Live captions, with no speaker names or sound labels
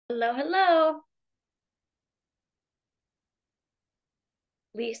Hello, hello.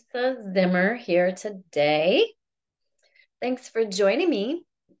 Lisa Zimmer here today. Thanks for joining me.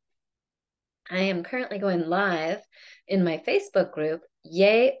 I am currently going live in my Facebook group,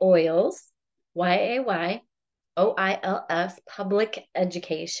 YAYOILS, YAYOILS Public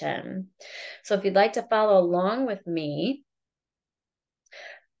Education. So if you'd like to follow along with me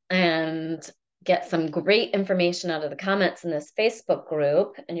and get some great information out of the comments in this Facebook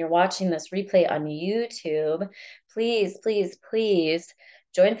group, and you're watching this replay on YouTube, please, please, please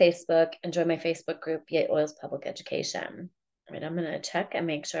join Facebook and join my Facebook group, YAYOILS Public Education. All right, I'm going to check and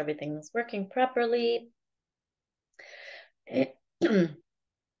make sure everything's working properly.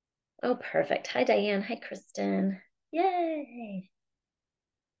 Oh, perfect. Hi, Diane. Hi, Kristen. Yay.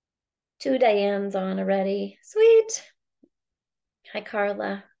 2 Dianes on already. Sweet. Hi,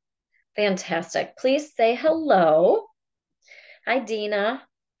 Carla. Fantastic. Please say hello. Hi, Dina.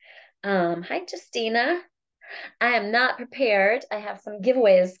 Hi, Justina. I am not prepared. I have some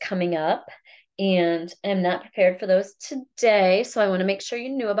giveaways coming up, and I'm not prepared for those today. So I want to make sure you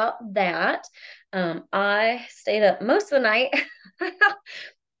knew about that. I stayed up most of the night.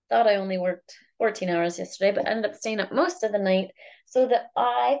 Thought I only worked 14 hours yesterday, but ended up staying up most of the night so that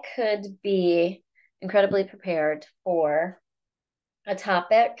I could be incredibly prepared for a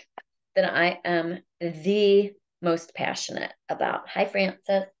topic that I am the most passionate about. Hi,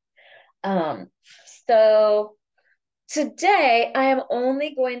 Francis. Um, so today I am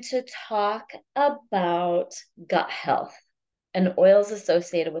only going to talk about gut health and oils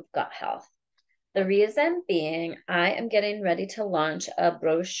associated with gut health. The reason being, I am getting ready to launch a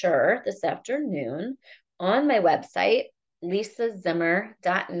brochure this afternoon on my website,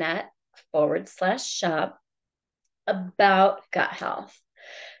 lisazimmer.net/shop, about gut health.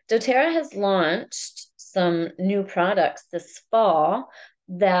 doTERRA has launched some new products this fall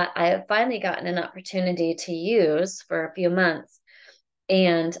that I have finally gotten an opportunity to use for a few months.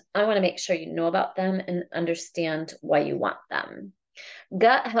 And I want to make sure you know about them and understand why you want them.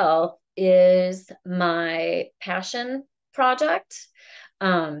 Gut health is my passion project,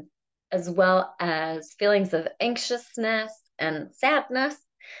 as well as feelings of anxiousness and sadness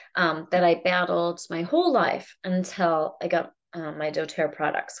that I battled my whole life until I got my doTERRA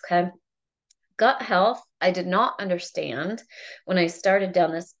products. Okay. Gut health, I did not understand when I started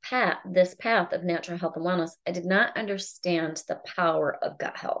down this path of natural health and wellness. I did not understand the power of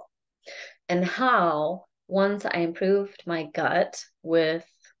gut health and how once I improved my gut with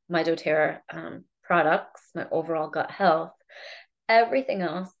my doTERRA products, my overall gut health, everything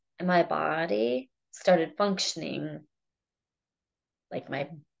else in my body started functioning like my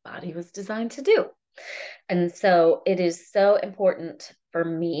body was designed to do. And so it is so important for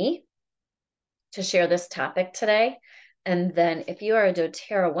me to share this topic today. And then if you are a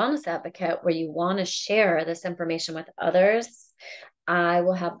doTERRA wellness advocate where you want to share this information with others, I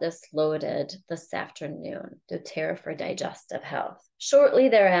will have this loaded this afternoon, doTERRA for digestive health. Shortly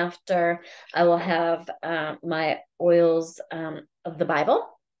thereafter, I will have my oils of the Bible,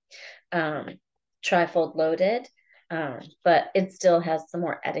 trifold loaded, but it still has some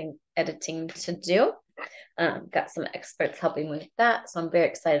more editing to do. Got some experts helping with that, so I'm very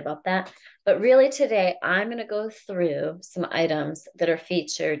excited about that. But really today, I'm going to go through some items that are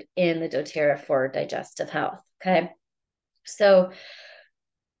featured in the doTERRA for digestive health, okay? So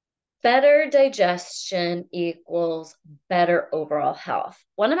better digestion equals better overall health.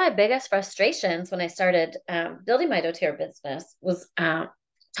 One of my biggest frustrations when I started building my doTERRA business was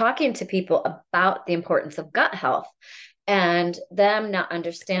talking to people about the importance of gut health and them not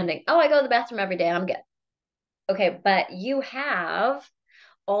understanding, oh, I go to the bathroom every day, I'm good. Okay, but you have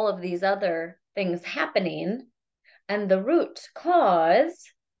all of these other things happening, and the root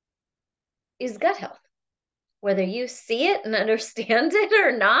cause is gut health. Whether you see it and understand it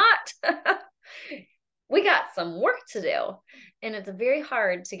or not, we got some work to do. And it's very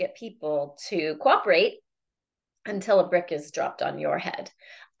hard to get people to cooperate until a brick is dropped on your head.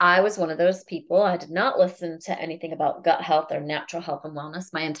 I was one of those people. I did not listen to anything about gut health or natural health and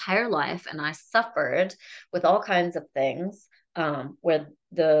wellness my entire life. And I suffered with all kinds of things where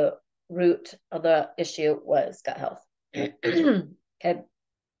the root of the issue was gut health. Okay.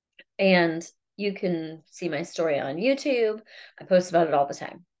 And you can see my story on YouTube. I post about it all the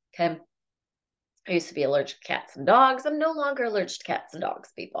time. Okay. I used to be allergic to cats and dogs. I'm no longer allergic to cats and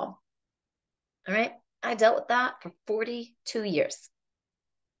dogs, people. All right. I dealt with that for 42 years.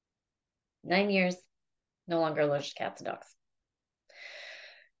 9 years, no longer allergic to cats and dogs.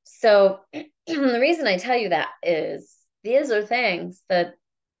 So the reason I tell you that is these are things that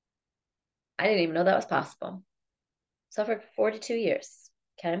I didn't even know that was possible. Suffered for 42 years.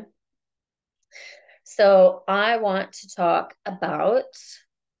 Okay. So I want to talk about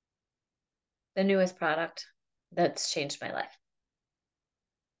the newest product that's changed my life.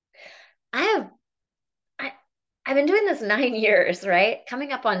 I have I I've been doing this 9 years, right?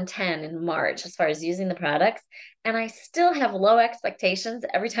 Coming up on 10 in March as far as using the products, and I still have low expectations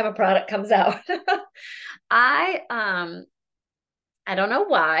every time a product comes out. I I don't know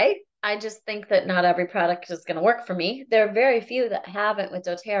why. I just think that not every product is going to work for me. There are very few that haven't with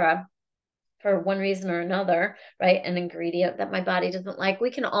doTERRA for one reason or another, right? An ingredient that my body doesn't like. We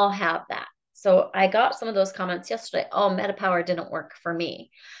can all have that. So I got some of those comments yesterday. Oh, MetaPower didn't work for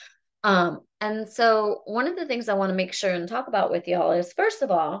me. And so one of the things I want to make sure and talk about with y'all is, first of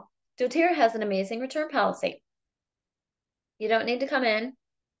all, doTERRA has an amazing return policy. You don't need to come in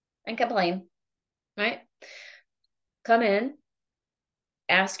and complain, right? Come in,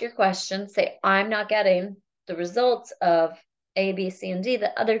 ask your questions, say, I'm not getting the results of A, B, C, and D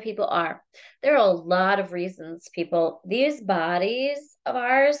that other people are. There are a lot of reasons, people. These bodies of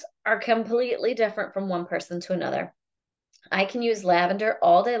ours are completely different from one person to another. I can use lavender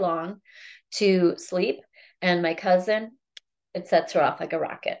all day long to sleep, and my cousin, it sets her off like a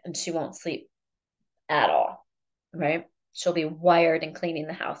rocket, and she won't sleep at all, right? She'll be wired and cleaning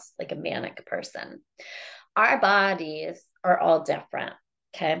the house like a manic person. Our bodies are all different.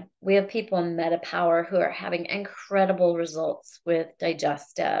 Okay. We have people in MetaPower who are having incredible results with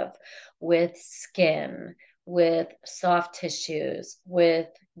digestive, with skin, with soft tissues, with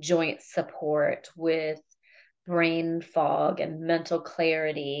joint support, with brain fog and mental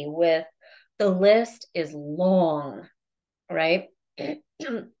clarity, with the list is long, right?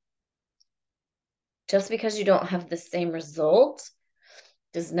 Just because you don't have the same result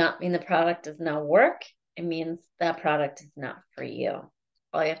does not mean the product does not work. It means that product is not for you.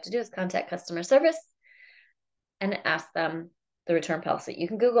 All you have to do is contact customer service and ask them the return policy. You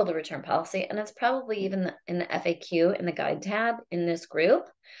can Google the return policy, and it's probably even in the FAQ in the guide tab in this group.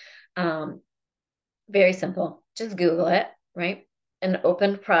 Very simple. Just Google it, right? An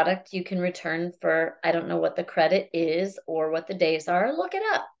opened product you can return for, I don't know what the credit is or what the days are. Look it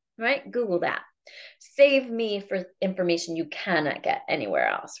up, right? Google that. Save me for information you cannot get anywhere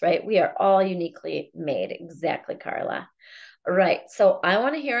else, right? We are all uniquely made. Exactly, Carla. All right. So I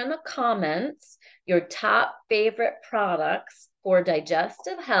want to hear in the comments your top favorite products for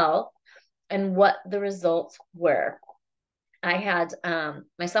digestive health and what the results were. I had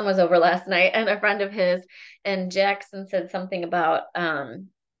my son was over last night and a friend of his, and Jackson said something about going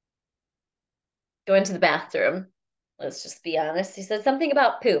to the bathroom. Let's just be honest. He said something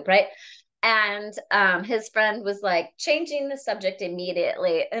about poop, right? And his friend was like changing the subject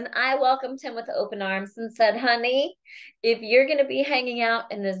immediately. And I welcomed him with open arms and said, honey, if you're going to be hanging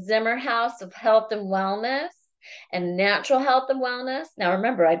out in the Zimmer house of health and wellness and natural health and wellness. Now,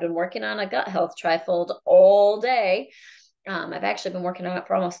 remember, I've been working on a gut health trifold all day. I've actually been working on it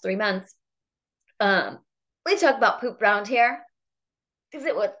for almost 3 months. We talk about poop around here because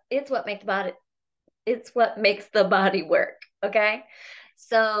it's what makes the body work. Okay.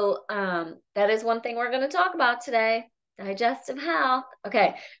 So that is one thing we're going to talk about today. Digestive health.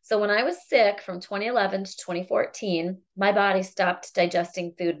 Okay. So when I was sick from 2011 to 2014, my body stopped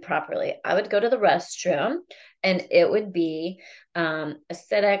digesting food properly. I would go to the restroom and it would be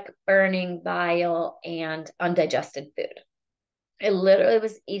acidic, burning bile, and undigested food. I literally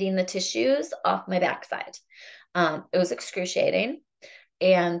was eating the tissues off my backside. It was excruciating.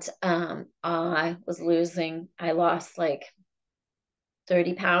 And I lost like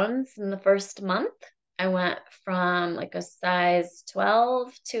 30 pounds in the first month. I went from like a size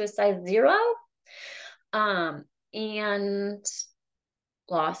 12 to a size 0. And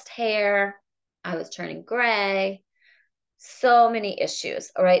lost hair. I was turning gray. So many issues.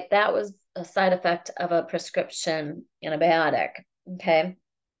 All right. That was a side effect of a prescription antibiotic. Okay.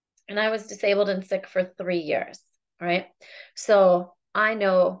 And I was disabled and sick for 3 years. All right. So I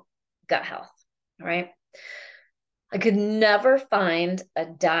know gut health. All right. I could never find a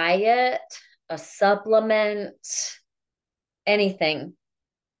diet, a supplement, anything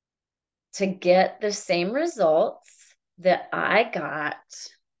to get the same results that I got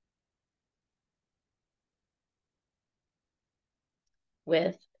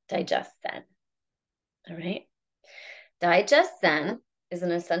with Digest Zen. All right. Digest Zen is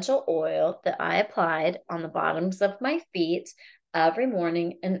an essential oil that I applied on the bottoms of my feet every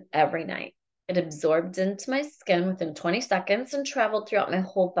morning and every night. It absorbed into my skin within 20 seconds and traveled throughout my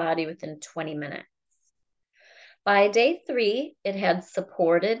whole body within 20 minutes. By day 3, it had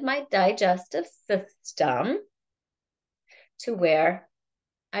supported my digestive system to where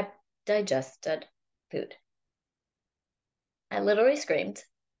I digested food. I literally screamed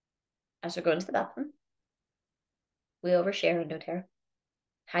as we're going to the bathroom. We overshare in doTERRA.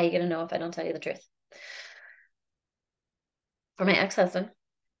 How are you going to know if I don't tell you the truth? For my ex-husband,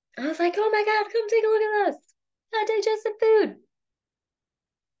 I was like, oh my God, come take a look at this. I digested food.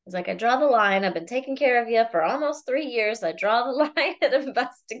 It's like, I draw the line. I've been taking care of you for almost 3 years. I draw the line at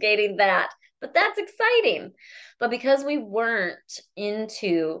investigating that. But that's exciting. But because we weren't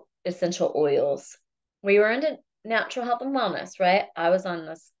into essential oils, we were into natural health and wellness, right? I was on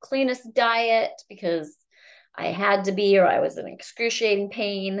this cleanest diet because I had to be, or I was in excruciating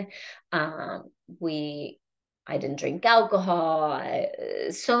pain. Um, we, I didn't drink alcohol.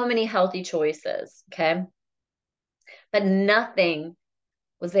 So many healthy choices. Okay. But nothing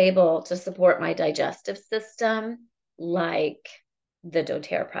was able to support my digestive system like the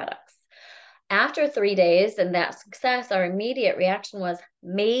doTERRA products. After 3 days and that success, our immediate reaction was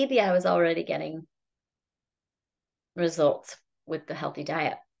maybe I was already getting results with the healthy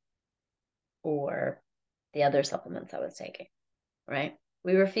diet or the other supplements I was taking, right?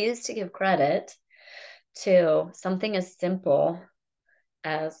 We refuse to give credit to something as simple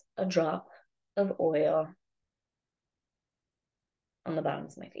as a drop of oil on the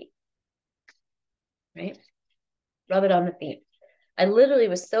bottoms of my feet, right? Rub it on the feet. I literally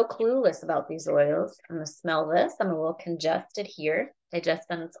was so clueless about these oils. I'm going to smell this. I'm a little congested here.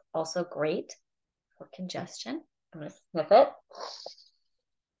 Digestion is also great for congestion. I'm going to sniff it.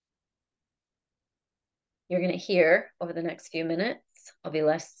 You're going to hear over the next few minutes, I'll be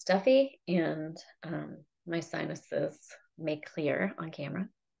less stuffy and my sinuses may clear on camera,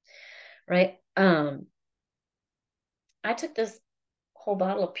 right? I took this whole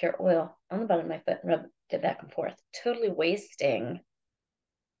bottle of pure oil on the bottom of my foot and rubbed it back and forth, totally wasting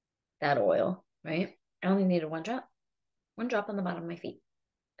that oil, right? I only needed one drop on the bottom of my feet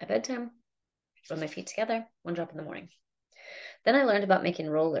at bedtime, rub my feet together, one drop in the morning. Then I learned about making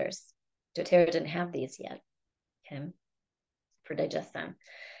rollers. doTERRA didn't have these yet, okay, for digestion.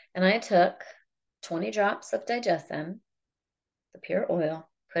 And I took 20 drops of digestion, the pure oil,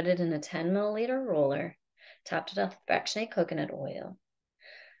 put it in a 10 milliliter roller, topped it off with fractionated coconut oil,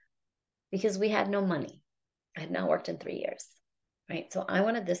 because we had no money. I had not worked in 3 years, right? So I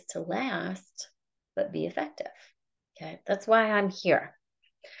wanted this to last, but be effective. Okay, that's why I'm here.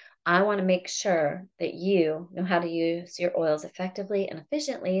 I want to make sure that you know how to use your oils effectively and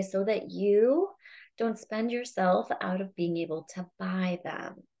efficiently so that you don't spend yourself out of being able to buy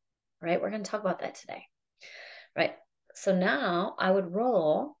them, right? We're going to talk about that today, right? So now I would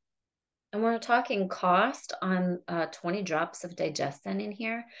roll, and we're talking cost on 20 drops of digestion in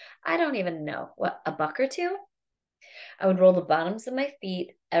here. I don't even know, what, $1 or $2? I would roll the bottoms of my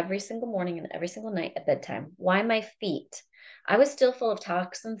feet every single morning and every single night at bedtime. Why my feet? I was still full of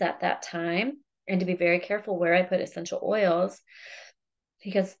toxins at that time, and to be very careful where I put essential oils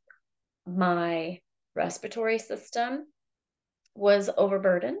because my respiratory system was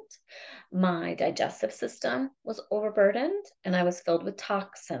overburdened. My digestive system was overburdened, and I was filled with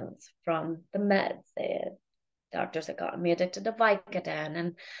toxins from the meds. Doctors had gotten me addicted to Vicodin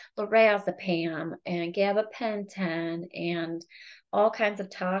and lorazepam and gabapentin and all kinds of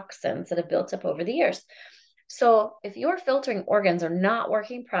toxins that have built up over the years. So if your filtering organs are not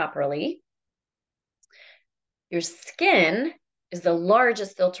working properly, your skin is the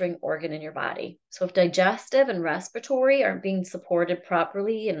largest filtering organ in your body. So if digestive and respiratory aren't being supported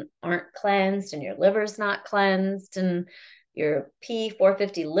properly and aren't cleansed, and your liver's not cleansed, and your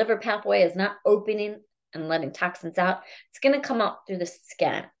P450 liver pathway is not opening and letting toxins out, it's going to come out through the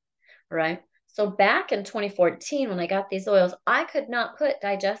skin, right? So back in 2014, when I got these oils, I could not put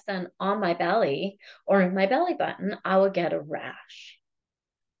digestion on my belly or in my belly button. I would get a rash,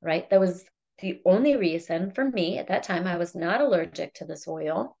 right? That was the only reason for me at that time. I was not allergic to this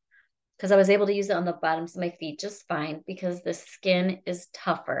oil because I was able to use it on the bottoms of my feet just fine because the skin is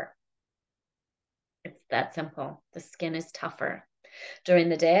tougher. It's that simple. The skin is tougher. During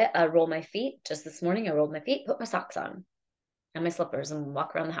the day, I roll my feet. Just this morning, I rolled my feet, put my socks on and my slippers and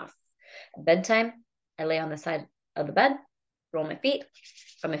walk around the house. At bedtime, I lay on the side of the bed, roll my feet,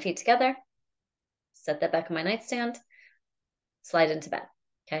 put my feet together, set that back on my nightstand, slide into bed.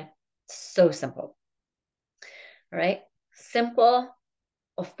 Okay. So simple. All right. Simple,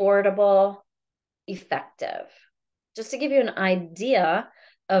 affordable, effective. Just to give you an idea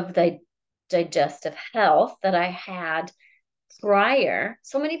of the digestive health that I had prior.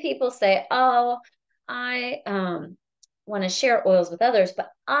 So many people say, oh, I want to share oils with others, but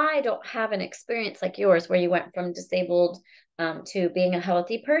I don't have an experience like yours where you went from disabled to being a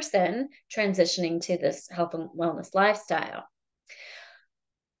healthy person, transitioning to this health and wellness lifestyle.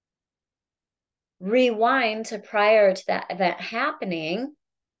 Rewind to prior to that event happening.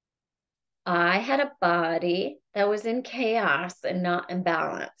 I had a body that was in chaos and not in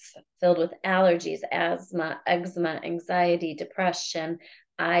balance, filled with allergies, asthma, eczema, anxiety, depression,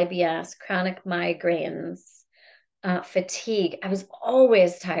 IBS, chronic migraines, fatigue. I was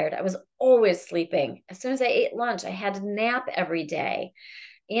always tired. I was always sleeping. As soon as I ate lunch, I had to nap every day.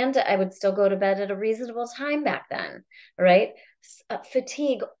 And I would still go to bed at a reasonable time back then, right?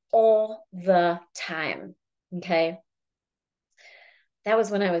 Fatigue all the time. Okay. That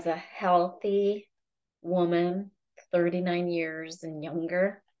was when I was a healthy woman, 39 years and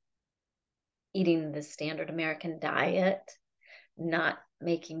younger, eating the standard American diet, not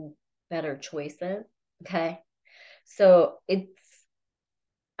making better choices. Okay. So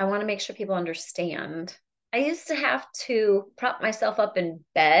I want to make sure people understand. I used to have to prop myself up in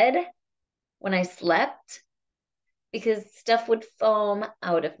bed when I slept because stuff would foam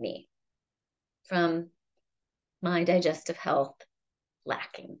out of me from my digestive health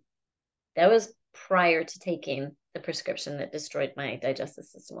lacking. That was prior to taking the prescription that destroyed my digestive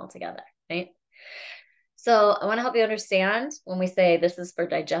system altogether, right? So I want to help you understand when we say this is for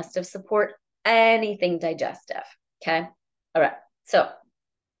digestive support, anything digestive. Okay. All right. So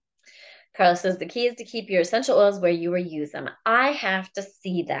Carla says the key is to keep your essential oils where you use them. I have to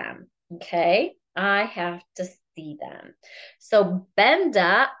see them. Okay. I have to see them. So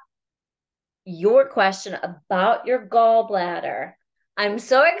Benda, your question about your gallbladder. I'm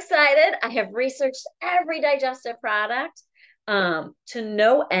so excited. I have researched every digestive product to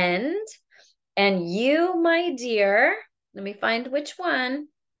no end. And you, my dear, let me find which one.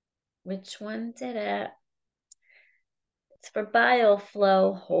 Which one did it? It's for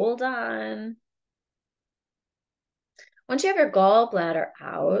BioFlow. Hold on. Once you have your gallbladder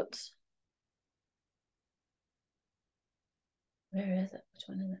out, where is it? Which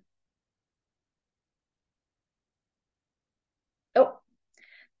one is it? Oh,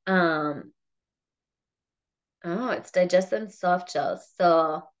 um, oh, it's digestive soft gels.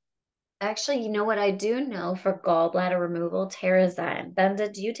 So actually, you know what I do know for gallbladder removal? Terrazyme. Benda,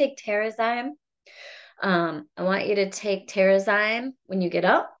 do you take Terrazyme? I want you to take Terrazyme when you get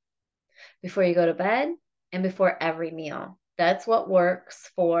up, before you go to bed, and before every meal. That's what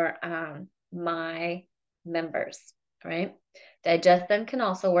works for my members, right? Digest can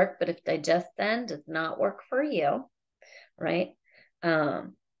also work, but if Digest does not work for you, right?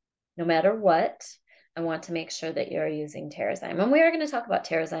 No matter what, I want to make sure that you're using Terrazyme. And we are going to talk about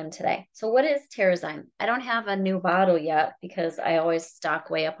Terrazyme today. So what is Terrazyme? I don't have a new bottle yet because I always stock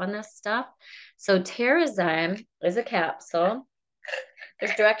way up on this stuff. So Terrazyme is a capsule.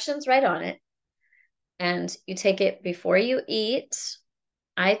 There's directions right on it. And you take it before you eat.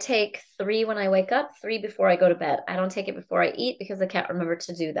 I take 3 when I wake up, 3 before I go to bed. I don't take it before I eat because I can't remember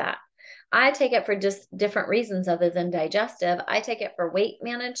to do that. I take it for just different reasons other than digestive. I take it for weight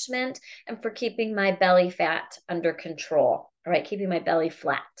management and for keeping my belly fat under control, all right, keeping my belly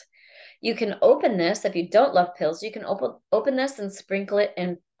flat. You can open this if you don't love pills. You can open this and sprinkle it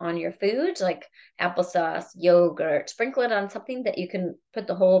in on your food, like applesauce, yogurt. Sprinkle it on something that you can put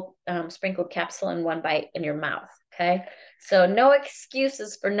the whole sprinkled capsule in one bite in your mouth. Okay, so no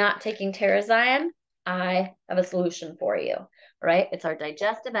excuses for not taking Terrazyme. I have a solution for you. Right? It's our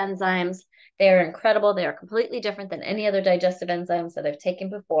digestive enzymes. They are incredible. They are completely different than any other digestive enzymes that I've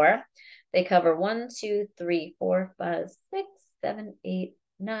taken before. They cover 1, 2, 3, 4, 5, 6, 7, 8,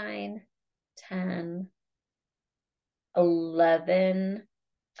 9, 10, 11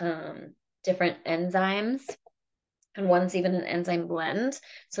 different enzymes. And one's even an enzyme blend.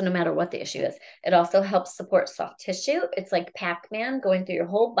 So no matter what the issue is, it also helps support soft tissue. It's like Pac-Man going through your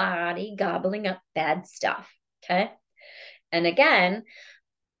whole body, gobbling up bad stuff. Okay. And again,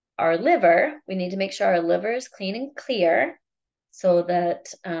 our liver, we need to make sure our liver is clean and clear so that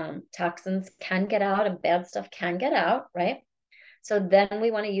toxins can get out and bad stuff can get out, right? So then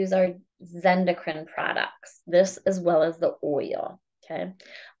we want to use our Zendocrine products, this as well as the oil. Okay.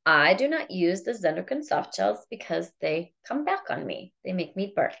 I do not use the Zendocrine soft gels because they come back on me. They make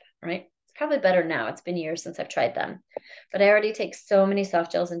me burp, right? It's probably better now. It's been years since I've tried them. But I already take so many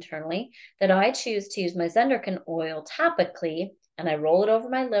soft gels internally that I choose to use my Zendocrine oil topically, and I roll it over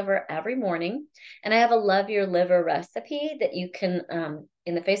my liver every morning. And I have a Love Your Liver recipe that you can,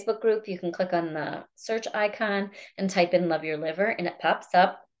 in the Facebook group, you can click on the search icon and type in Love Your Liver and it pops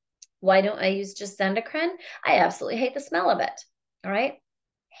up. Why don't I use just Zendocrine? I absolutely hate the smell of it. All right.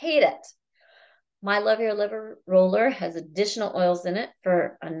 Hate it. My Love Your Liver roller has additional oils in it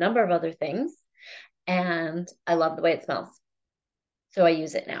for a number of other things. And I love the way it smells. So I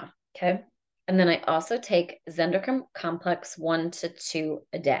use it now. Okay. And then I also take Zendocrine Complex 1 to 2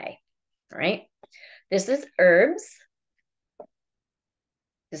 a day. All right. This is herbs.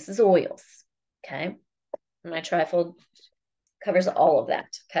 This is oils. Okay. My trifold covers all of that.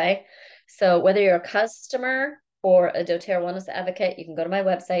 Okay. So whether you're a customer or a doTERRA wellness advocate, you can go to my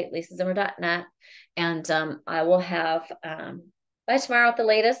website, lisazimmer.net, and I will have by tomorrow at the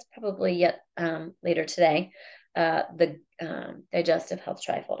latest, probably yet later today, the digestive health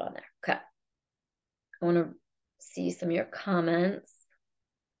trifold on there. Okay. I want to see some of your comments.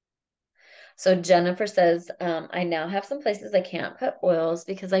 So Jennifer says, I now have some places I can't put oils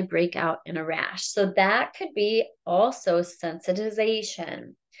because I break out in a rash. So that could be also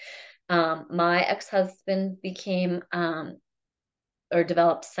sensitization. My ex-husband became or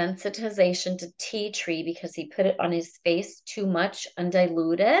developed sensitization to tea tree because he put it on his face too much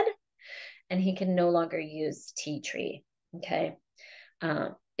undiluted, and he can no longer use tea tree. Okay.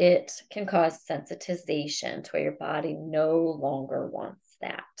 It can cause sensitization to where your body no longer wants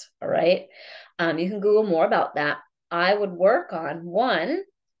that. All right. You can Google more about that. I would work on one,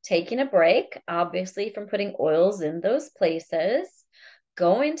 taking a break, obviously, from putting oils in those places,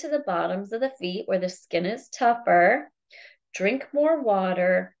 go into the bottoms of the feet where the skin is tougher, drink more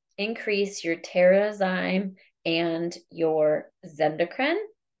water, increase your Terrazyme and your Zendocrine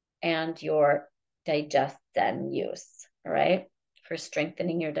and your Digestin use. All right. For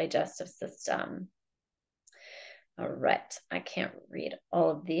strengthening your digestive system. All right. I can't read all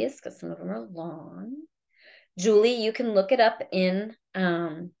of these because some of them are long. Julie, you can look it up in,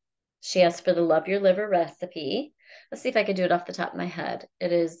 she asked for the Love Your Liver recipe. Let's see if I could do it off the top of my head.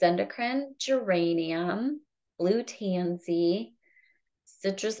 It is Zendocrine, geranium, blue tansy,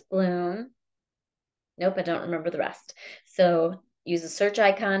 citrus bloom. Nope, I don't remember the rest. So use the search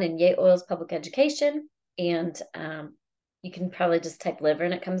icon in YAYOILS Public Education, and you can probably just type liver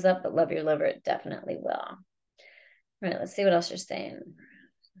and it comes up, but Love Your Liver, it definitely will. All right, let's see what else you're saying.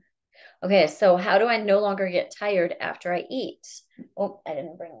 Okay, so how do I no longer get tired after I eat? Oh, I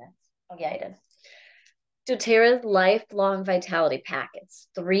didn't bring this. Oh, yeah, I did. doTERRA's Lifelong Vitality Pack. It's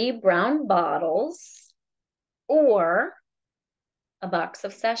 3 brown bottles or a box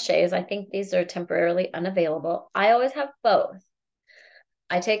of sachets. I think these are temporarily unavailable. I always have both.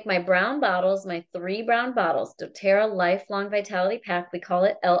 I take my brown bottles, my 3 brown bottles, doTERRA Lifelong Vitality Pack. We call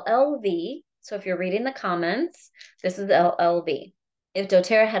it LLV. So if you're reading the comments, this is LLV. If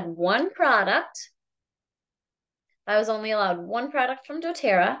doTERRA had one product, if I was only allowed one product from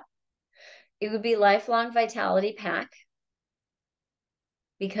doTERRA, it would be Lifelong Vitality Pack,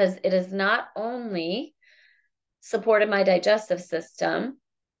 because it has not only supported my digestive system,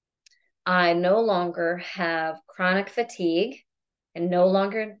 I no longer have chronic fatigue and no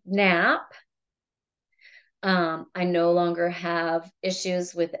longer nap. I no longer have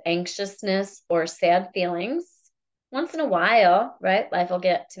issues with anxiousness or sad feelings. Once in a while, right? Life will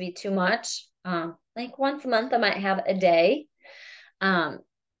get to be too much. Like once a month, I might have a day.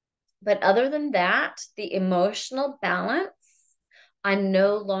 But other than that, the emotional balance, I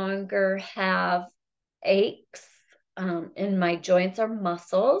no longer have aches in my joints or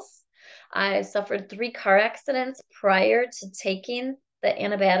muscles. I suffered 3 car accidents prior to taking the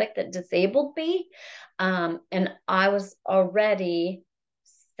antibiotic that disabled me. And I was already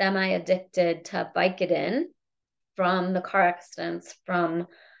semi-addicted to Vicodin from the car accidents from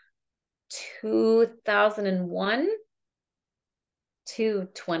 2001 to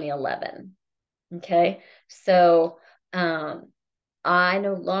 2011. Okay. So I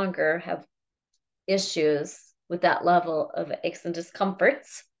no longer have issues with that level of aches and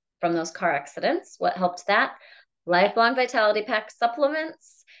discomforts from those car accidents. What helped that? Lifelong Vitality Pack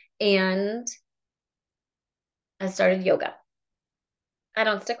supplements, and I started yoga. I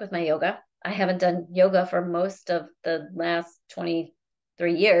don't stick with my yoga. I haven't done yoga for most of the last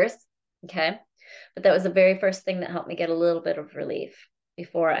 23 years. Okay. But that was the very first thing that helped me get a little bit of relief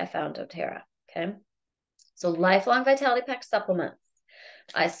before I found doTERRA. Okay. So Lifelong Vitality Pack supplements.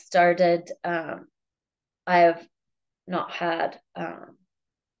 I started, I have not had,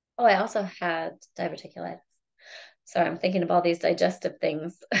 I also had diverticulitis. Sorry, I'm thinking of all these digestive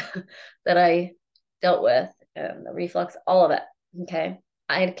things that I dealt with, and the reflux, all of it. Okay.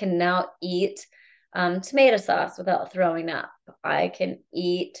 I can now eat tomato sauce without throwing up. I can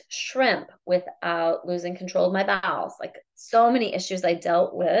eat shrimp without losing control of my bowels. Like so many issues I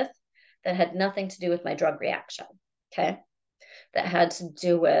dealt with that had nothing to do with my drug reaction. Okay. That had to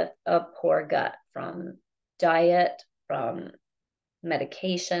do with a poor gut from diet, from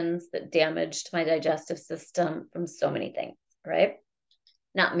medications that damaged my digestive system, from so many things, right?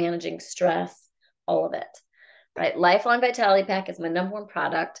 Not managing stress, all of it, right? Lifelong Vitality Pack is my #1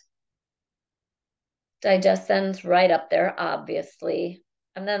 product. Digestin's right up there, obviously.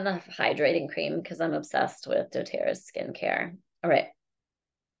 And then the hydrating cream, because I'm obsessed with doTERRA's skincare. All right.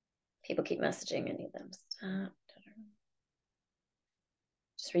 People keep messaging. I need them. Stop.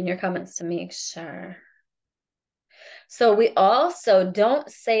 Just read your comments to make sure. So we also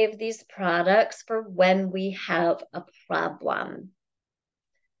don't save these products for when we have a problem.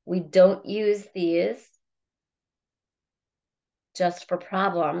 We don't use these just for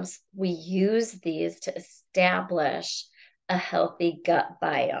problems. We use these to establish a healthy gut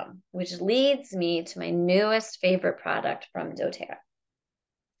biome, which leads me to my newest favorite product from doTERRA.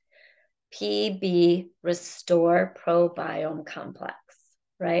 PB Restore Probiome Complex,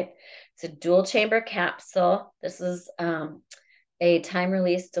 right? It's a dual chamber capsule. This is a time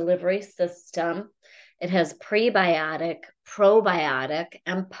release delivery system. It has prebiotic, probiotic,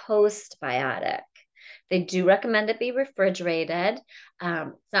 and postbiotic. They do recommend it be refrigerated.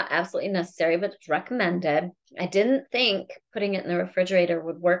 It's not absolutely necessary, but it's recommended. I didn't think putting it in the refrigerator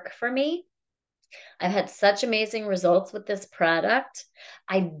would work for me. I've had such amazing results with this product.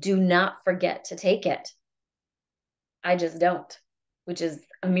 I do not forget to take it. I just don't, which is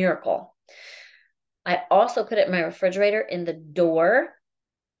a miracle. I also put it in my refrigerator in the door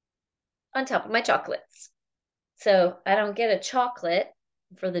on top of my chocolates. So I don't get a chocolate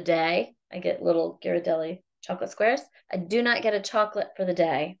for the day. I get little Ghirardelli chocolate squares. I do not get a chocolate for the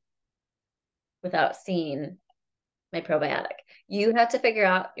day without seeing my probiotic. You have to figure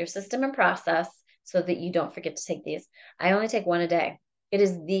out your system and process so that you don't forget to take these. I only take one a day. It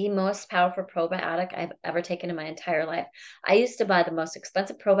is the most powerful probiotic I've ever taken in my entire life. I used to buy the most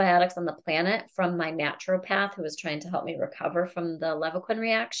expensive probiotics on the planet from my naturopath who was trying to help me recover from the Levaquin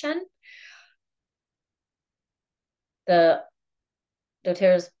reaction. The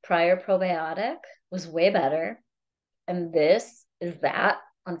doTERRA's prior probiotic was way better. And this is that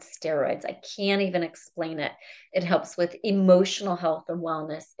on steroids. I can't even explain it. It helps with emotional health and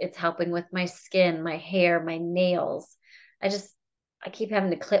wellness. It's helping with my skin, my hair, my nails. I keep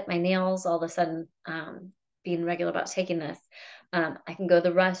having to clip my nails all of a sudden, being regular about taking this. I can go to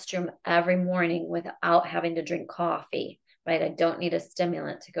the restroom every morning without having to drink coffee, right? I don't need a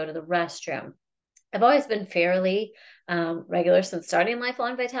stimulant to go to the restroom. I've always been fairly regular since starting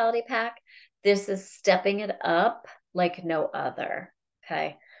Lifelong Vitality Pack. This is stepping it up like no other.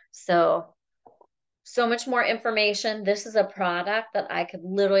 Okay. So much more information. This is a product that I could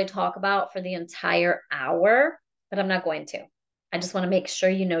literally talk about for the entire hour, but I'm not going to. I just want to make sure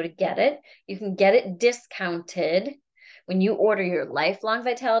you know to get it. You can get it discounted when you order your Lifelong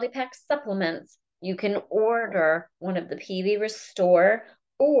Vitality Pack supplements. You can order one of the PB Restore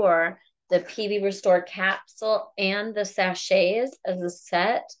or the PB Restore capsule and the sachets as a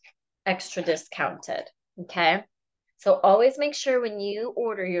set, extra discounted. Okay. So always make sure when you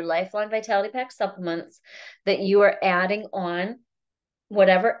order your Lifelong Vitality Pack supplements that you are adding on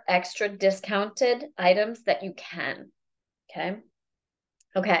whatever extra discounted items that you can. Okay.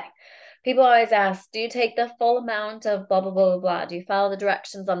 Okay. People always ask, do you take the full amount of blah, blah, blah, blah, blah? Do you follow the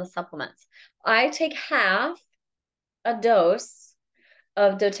directions on the supplements? I take half a dose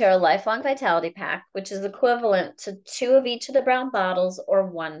of doTERRA Lifelong Vitality Pack, which is equivalent to 2 of each of the brown bottles or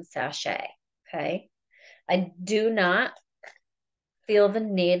 1 sachet. Okay. I do not feel the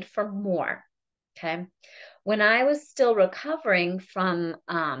need for more. Okay. When I was still recovering from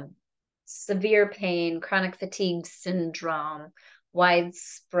severe pain, chronic fatigue syndrome,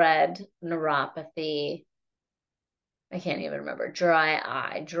 widespread neuropathy, I can't even remember, dry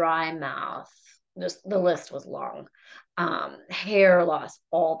eye, dry mouth, just the list was long, hair loss,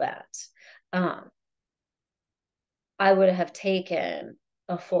 all that. I would have taken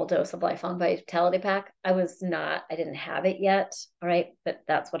a full dose of Lifelong Vitality Pack. I didn't have it yet. All right. But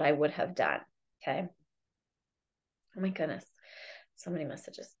that's what I would have done. Okay. Oh my goodness. So many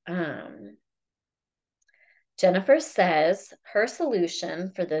messages. Jennifer says her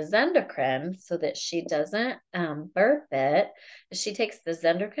solution for the Zendocrine so that she doesn't burp it is she takes the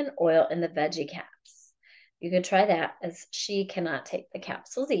Zendocrine oil in the veggie caps. You could try that as she cannot take the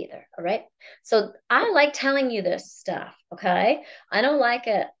capsules either. All right. So I like telling you this stuff. Okay. I don't like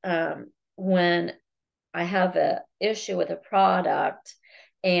it when I have an issue with a product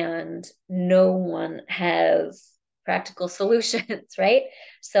and no one has practical solutions, right?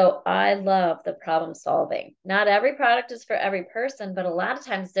 So I love the problem solving. Not every product is for every person, but a lot of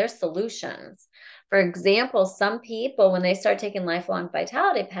times there's solutions. For example, some people, when they start taking Lifelong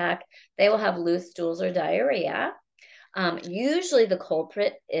Vitality Pack, they will have loose stools or diarrhea. Usually the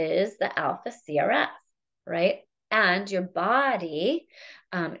culprit is the alpha CRF, right? And your body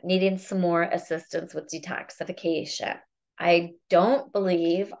needing some more assistance with detoxification. I don't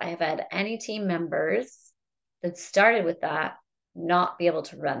believe I have had any team members that started with that not be able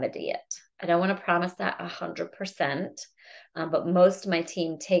to remedy it. I don't want to promise that 100%, But most of my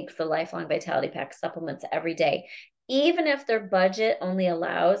team takes the Lifelong Vitality Pack supplements every day. Even if their budget only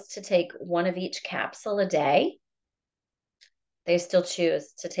allows to take one of each capsule a day, they still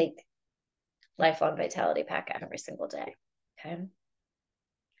choose to take Lifelong Vitality Pack every single day. Okay.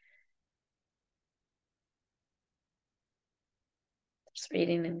 Just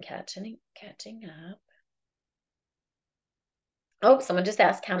reading and catching up. Oh, someone just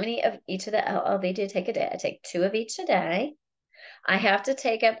asked how many of each of the LLV do you take a day? I take 2 of each a day. I have to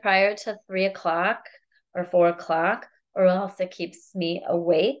take it prior to 3 o'clock or 4 o'clock, or else it keeps me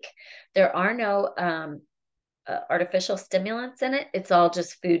awake. There are no artificial stimulants in it. It's all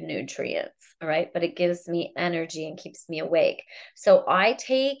just food nutrients. All right. But it gives me energy and keeps me awake. So I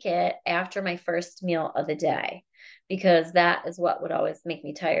take it after my first meal of the day because that is what would always make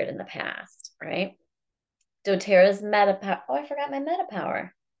me tired in the past. Right. doTERRA's MetaPower. Oh, I forgot my MetaPower.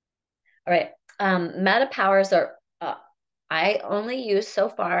 All right. MetaPowers are, I only use so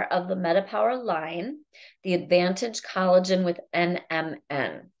far of the MetaPower line, the Advantage Collagen with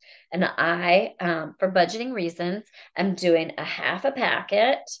NMN. And I, for budgeting reasons, I'm doing a half a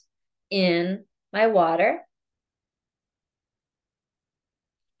packet in my water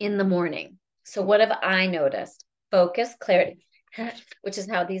in the morning. So what have I noticed? Focus, clarity, which is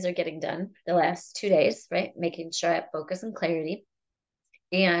how these are getting done the last 2 days, right? Making sure I have focus and clarity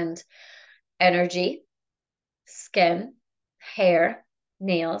and energy, skin, hair,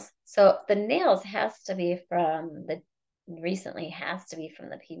 nails. So the nails has to be from the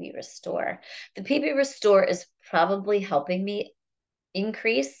PB Restore. The PB Restore is probably helping me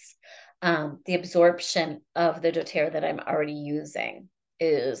increase the absorption of the doTERRA that I'm already using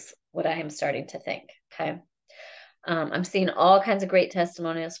is what I am starting to think. Okay. I'm seeing all kinds of great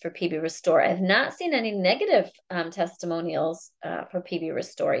testimonials for PB Restore. I've not seen any negative testimonials for PB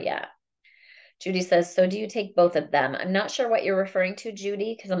Restore yet. Judy says, so do you take both of them? I'm not sure what you're referring to,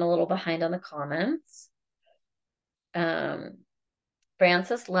 Judy, because I'm a little behind on the comments.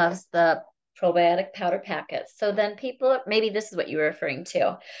 Francis loves the probiotic powder packets. So then people, maybe this is what you were referring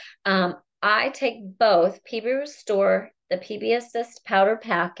to. I take both PB Restore, the PB Assist powder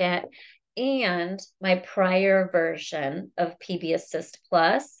packet, and my prior version of PB Assist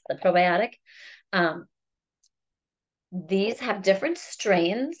Plus, the probiotic. These have different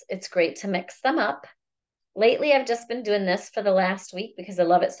strains. It's great to mix them up. Lately, I've just been doing this for the last week because I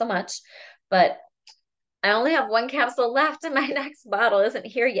love it so much. But I only have 1 capsule left and my next bottle isn't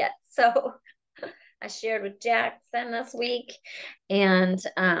here yet. So I shared with Jackson this week. And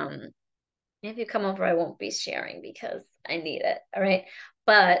if you come over, I won't be sharing because I need it. All right.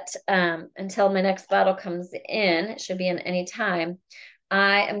 But until my next bottle comes in, it should be in any time,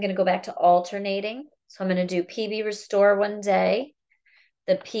 I am going to go back to alternating. So I'm going to do PB Restore one day,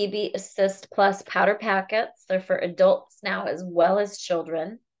 the PB Assist Plus powder packets. They're for adults now as well as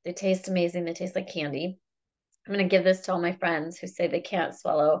children. They taste amazing. They taste like candy. I'm going to give this to all my friends who say they can't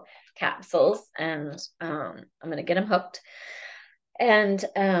swallow capsules, and I'm going to get them hooked. And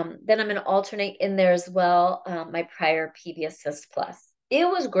then I'm going to alternate in there as well my prior PB Assist Plus. It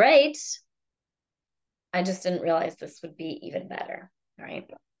was great. I just didn't realize this would be even better. All right.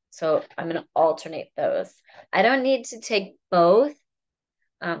 So I'm going to alternate those. I don't need to take both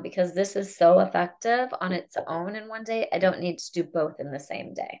because this is so effective on its own in one day. I don't need to do both in the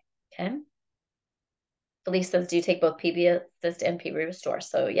same day. Okay. Felice says, do you take both PB Assist and PB Restore?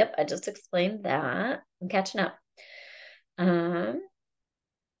 So, yep, I just explained that. I'm catching up.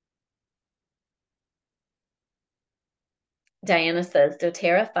 Diana says,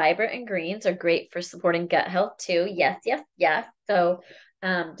 doTERRA fiber and greens are great for supporting gut health too. Yes, yes, yes. So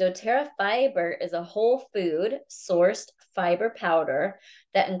doTERRA fiber is a whole food sourced fiber powder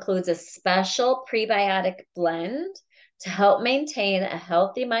that includes a special prebiotic blend to help maintain a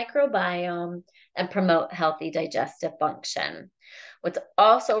healthy microbiome and promote healthy digestive function. What's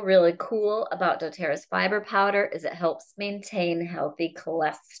also really cool about doTERRA's fiber powder is it helps maintain healthy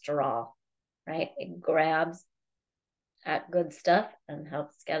cholesterol, right? It grabs that good stuff and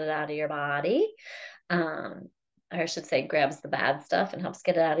helps get it out of your body. I should say grabs the bad stuff and helps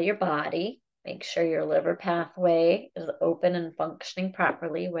get it out of your body. Make sure your liver pathway is open and functioning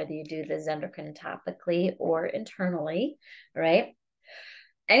properly, whether you do this endocrine topically or internally, right?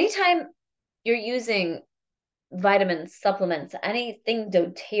 Anytime you're using vitamins, supplements, anything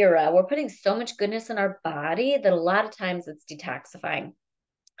doTERRA, we're putting so much goodness in our body that a lot of times it's detoxifying.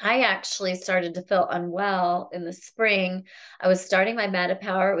 I actually started to feel unwell in the spring. I was starting my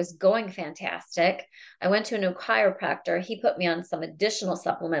MetaPower. It was going fantastic. I went to a new chiropractor. He put me on some additional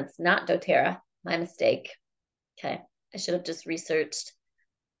supplements, not doTERRA. My mistake. Okay. I should have just researched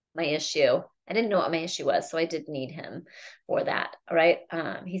my issue I didn't know what my issue was, so I did need him for that. All right.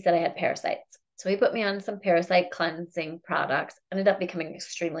 He said I had parasites. So he put me on some parasite cleansing products, ended up becoming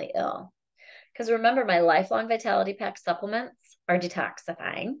extremely ill. Because remember, my lifelong vitality pack supplements are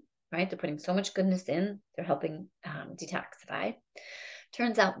detoxifying, right? They're putting so much goodness in, they're helping detoxify.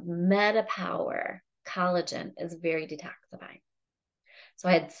 Turns out MetaPower collagen is very detoxifying. So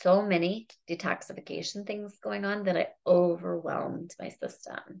I had so many detoxification things going on that I overwhelmed my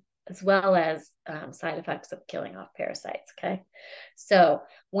system, as well as side effects of killing off parasites. Okay. So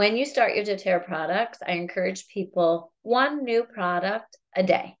when you start your doTERRA products, I encourage people one new product a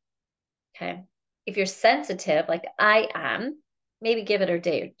day. Okay. If you're sensitive, like I am, maybe give it a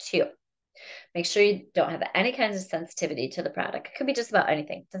day or two. Make sure you don't have any kinds of sensitivity to the product. It could be just about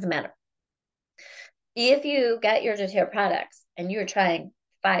anything, doesn't matter. If you get your doTERRA products and you're trying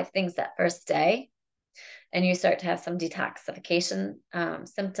 5 things that first day, and you start to have some detoxification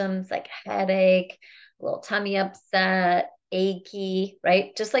symptoms like headache, a little tummy upset, achy,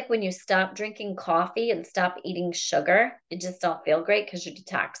 right? Just like when you stop drinking coffee and stop eating sugar, you just don't feel great because you're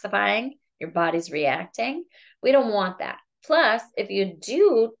detoxifying, your body's reacting. We don't want that. Plus, if you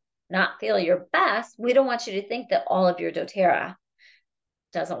do not feel your best, we don't want you to think that all of your doTERRA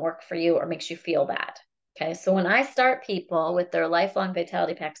doesn't work for you or makes you feel bad. Okay, so when I start people with their lifelong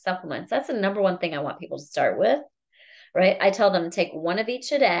vitality pack supplements, that's the number one thing I want people to start with, right? I tell them to take 1 of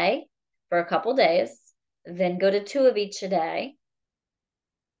each a day for a couple days, then go to 2 of each a day,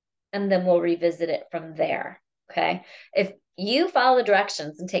 and then we'll revisit it from there. Okay, if you follow the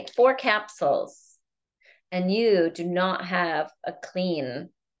directions and take 4 capsules and you do not have a clean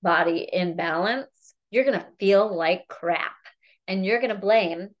body in balance, you're going to feel like crap, and you're going to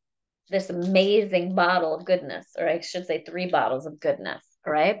blame this amazing bottle of goodness, or I should say 3 bottles of goodness.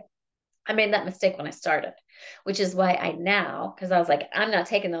 All right. I made that mistake when I started, which is why I now, because I was like, I'm not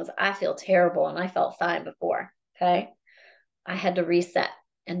taking those. I feel terrible. And I felt fine before. Okay. I had to reset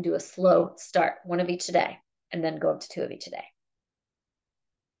and do a slow start, 1 of each a day, and then go up to 2 of each a day.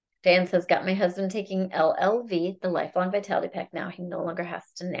 Dan says, got my husband taking LLV, the Lifelong Vitality Pack. Now he no longer has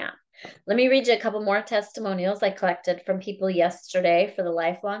to nap. Let me read you a couple more testimonials I collected from people yesterday for the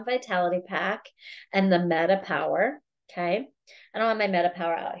Lifelong Vitality Pack and the MetaPower. Okay. I don't have my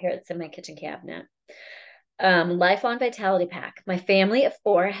MetaPower out here. It's in my kitchen cabinet. Lifelong Vitality Pack. My family of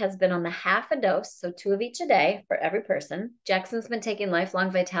 4 has been on the half a dose, so 2 of each a day for every person. Jackson's been taking Lifelong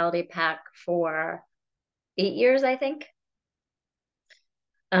Vitality Pack for 8 years, I think.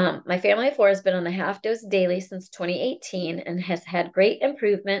 My family of 4 has been on the half dose daily since 2018 and has had great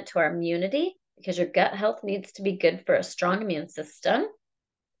improvement to our immunity because your gut health needs to be good for a strong immune system.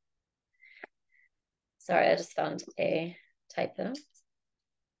 Sorry, I just found a typo.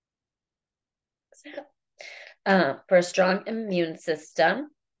 For a strong immune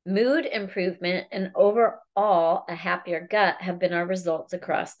system, mood improvement, and overall a happier gut have been our results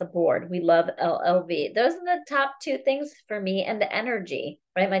across the board. We love LLV. Those are the top 2 things for me, and the energy,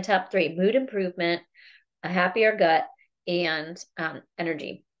 right? My top 3: mood improvement, a happier gut, and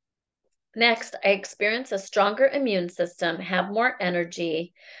energy. Next, I experience a stronger immune system, have more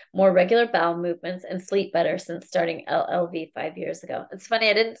energy, more regular bowel movements, and sleep better since starting LLV 5 years ago. It's funny,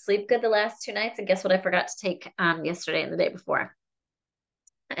 I didn't sleep good the last 2 nights, and guess what I forgot to take yesterday and the day before?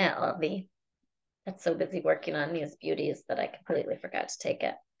 LLV. That's so busy working on these beauties that I completely forgot to take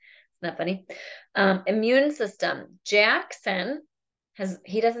it. Isn't that funny? Immune system. Jackson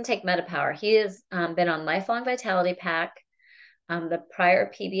he doesn't take MetaPower. He has been on Lifelong Vitality Pack, the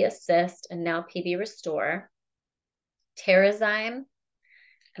prior PB Assist, and now PB Restore, Terrazyme,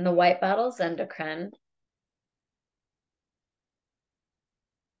 and the white bottles endocrine.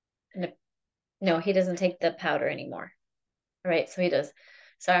 No, he doesn't take the powder anymore. All right, so he does.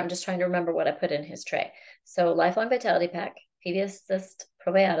 Sorry, I'm just trying to remember what I put in his tray. So Lifelong Vitality Pack, PB Assist,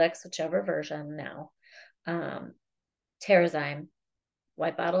 probiotics, whichever version now, Terrazyme,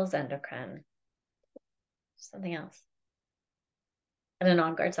 white bottles endocrine, something else, and an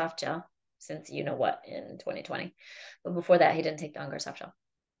On Guard soft gel, since you know what, in 2020. But before that, he didn't take the On Guard soft gel.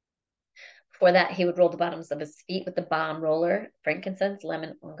 Before that, he would roll the bottoms of his feet with the balm roller, frankincense,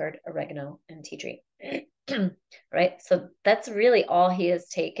 lemon, On Guard, oregano, and tea tree. Right? So that's really all he has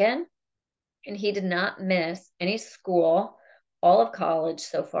taken. And he did not miss any school, all of college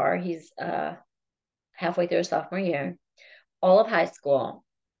so far. He's halfway through his sophomore year, all of high school,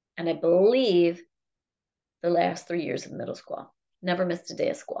 and I believe the last 3 years of middle school. Never missed a day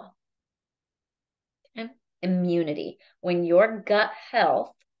of school. Okay. Immunity. When your gut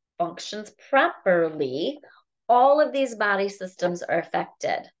health functions properly, all of these body systems are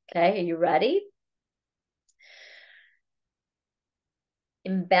affected. Okay, are you ready?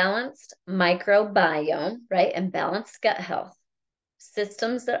 imbalanced microbiome, right? Imbalanced gut health,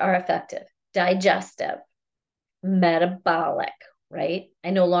 systems that are effective, digestive, metabolic, right? I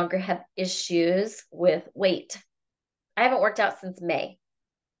no longer have issues with weight. I haven't worked out since May,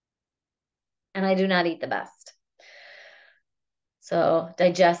 and I do not eat the best. So,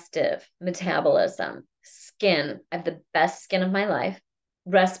 digestive, metabolism, skin. I have the best skin of my life.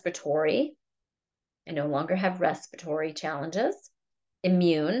 Respiratory. I no longer have respiratory challenges.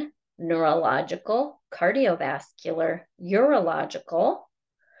 Immune, neurological, cardiovascular, urological.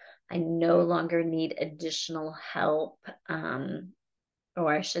 I no longer need additional help. Or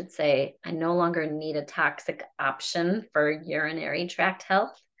I should say, I no longer need a toxic option for urinary tract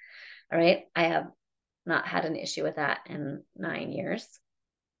health. All right. I have not had an issue with that in 9 years,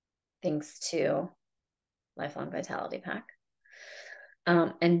 thanks to Lifelong Vitality Pack.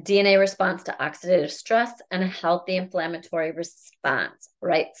 And DNA response to oxidative stress and a healthy inflammatory response,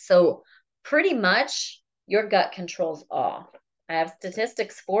 right? So pretty much your gut controls all. I have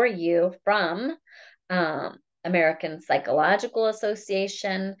statistics for you from American Psychological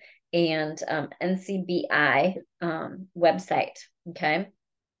Association and NCBI website, okay?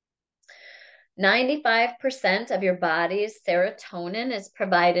 95% of your body's serotonin is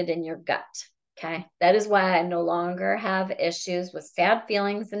provided in your gut. Okay. That is why I no longer have issues with sad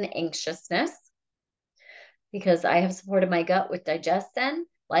feelings and anxiousness, because I have supported my gut with Digestin,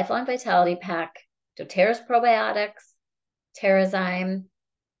 Lifelong Vitality Pack, doTERRA's probiotics, Terrazyme,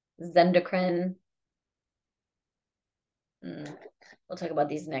 Zendocrine. We'll talk about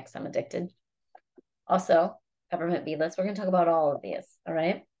these next. I'm addicted. Also, peppermint beadlets. We're going to talk about all of these. All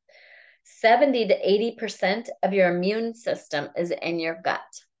right. 70 to 80% of your immune system is in your gut.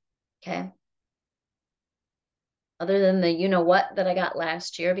 Okay. Other than the you know what that I got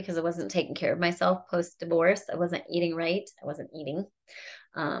last year because I wasn't taking care of myself post divorce. I wasn't eating right. I wasn't eating.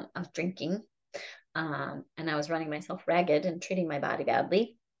 I was drinking. And I was running myself ragged and treating my body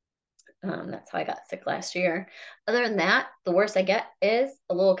badly. That's how I got sick last year. Other than that, the worst I get is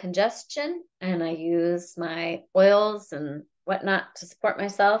a little congestion, and I use my oils and whatnot to support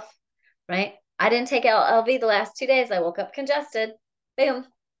myself, right? I didn't take LV the last 2 days. I woke up congested. Boom,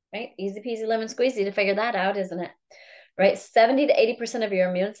 right? Easy peasy lemon squeezy to figure that out, isn't it? Right? 70 to 80% of your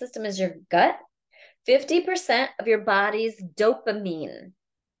immune system is your gut. 50% of your body's dopamine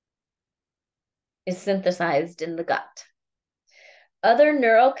is synthesized in the gut. Other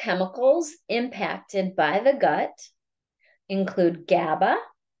neurochemicals impacted by the gut include GABA,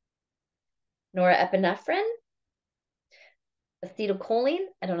 norepinephrine, acetylcholine,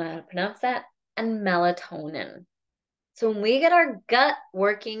 I don't know how to pronounce that, and melatonin. So when we get our gut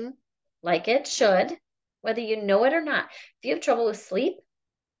working like it should, whether you know it or not, if you have trouble with sleep,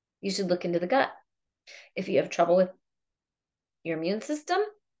 you should look into the gut. If you have trouble with your immune system,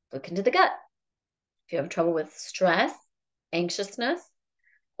 look into the gut. If you have trouble with stress, anxiousness,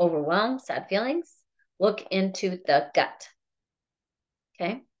 overwhelm, sad feelings, look into the gut.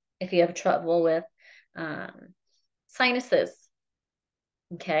 Okay. If you have trouble with sinuses,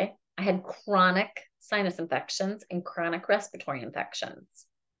 okay. I had chronic sinus infections and chronic respiratory infections,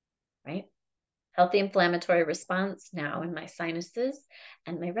 right? Healthy inflammatory response now in my sinuses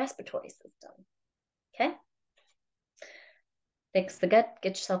and my respiratory system. Okay. Fix the gut,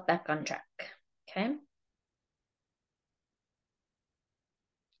 get yourself back on track. Okay.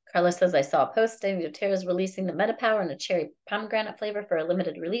 Carla says, I saw a post saying doTERRA is releasing the MetaPower in a cherry pomegranate flavor for a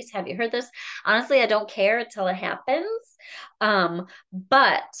limited release. Have you heard this? Honestly, I don't care until it happens. Yeah.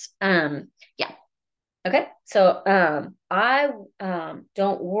 Okay. So I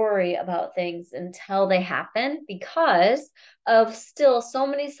don't worry about things until they happen because of still so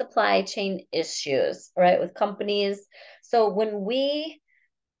many supply chain issues, right, with companies. So when we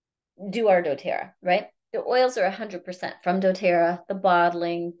do our doTERRA, right? The oils are 100% from doTERRA, the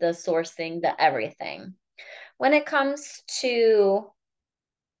bottling, the sourcing, the everything. When it comes to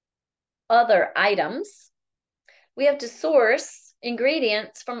other items, we have to source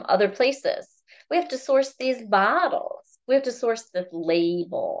ingredients from other places. We have to source these bottles. We have to source this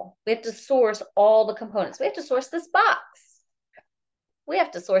label. We have to source all the components. We have to source this box. We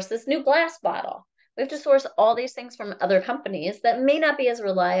have to source this new glass bottle. We have to source all these things from other companies that may not be as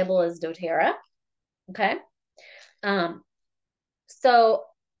reliable as doTERRA. Okay. So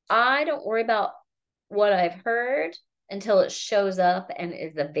I don't worry about what I've heard until it shows up and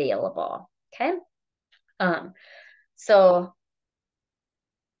is available. Okay. So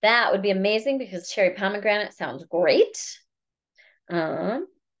that would be amazing because cherry pomegranate sounds great.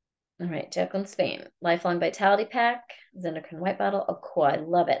 All right, Jacqueline Spain, Lifelong Vitality Pack, Zendocrine White Bottle. Oh, cool. I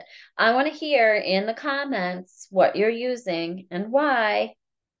love it. I want to hear in the comments what you're using and why.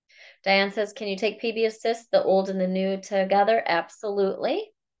 Diane says, can you take PB Assist, the old and the new together?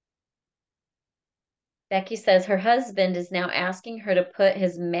 Absolutely. Becky says her husband is now asking her to put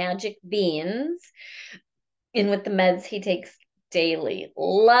his magic beans in with the meds he takes daily.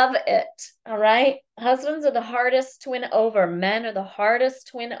 Love it. All right. Husbands are the hardest to win over. Men are the hardest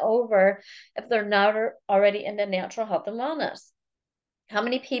to win over if they're not already into natural health and wellness. How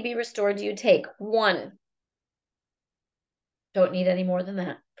many PB Restore do you take? One. Don't need any more than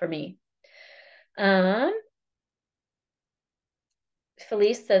that for me.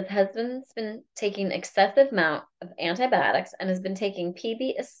 Felice says husband's been taking excessive amount of antibiotics and has been taking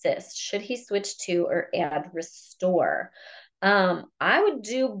PB Assist. Should he switch to or add Restore? I would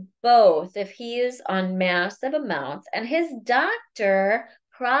do both if he is on massive amounts and his doctor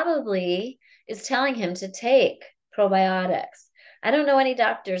probably is telling him to take probiotics. I don't know any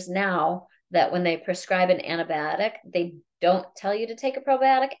doctors now that when they prescribe an antibiotic, they don't tell you to take a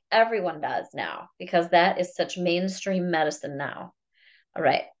probiotic. Everyone does now because that is such mainstream medicine now. All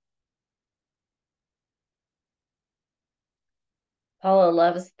right. Paula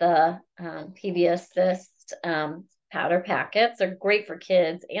loves the PB Assist powder packets. They're great for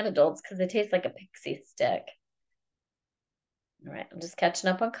kids and adults because they taste like a pixie stick. All right, I'm just catching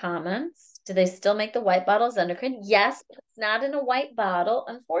up on comments. Do they still make the white bottles endocrine? Yes, but it's not in a white bottle.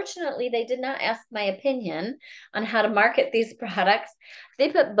 Unfortunately, they did not ask my opinion on how to market these products. They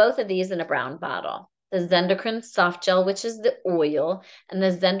put both of these in a brown bottle. The Zendocrine Soft Gel, which is the oil, and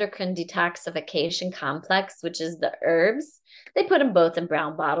the Zendocrine Detoxification Complex, which is the herbs. They put them both in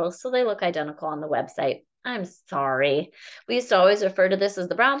brown bottles, so they look identical on the website. I'm sorry. We used to always refer to this as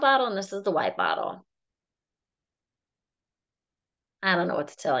the brown bottle, and this is the white bottle. I don't know what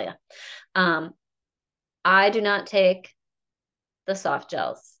to tell you. I do not take the soft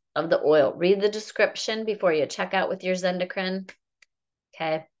gels of the oil. Read the description before you check out with your Zendocrine.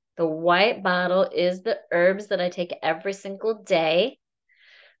 Okay. The white bottle is the herbs that I take every single day.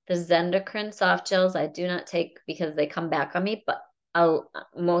 The Zendocrine soft gels I do not take because they come back on me, but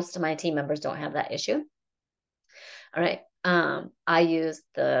most of my team members don't have that issue. All right. I use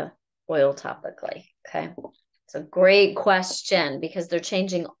the oil topically. Okay. It's a great question because they're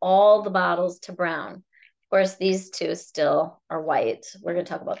changing all the bottles to brown. Of course, these two still are white. We're going to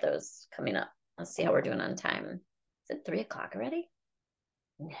talk about those coming up. Let's see how we're doing on time. Is it 3 o'clock already?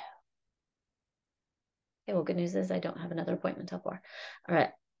 No. Okay, well, good news is I don't have another appointment till 4. All right.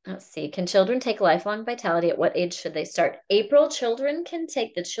 Let's see. Can children take lifelong vitality? At what age should they start? April, children can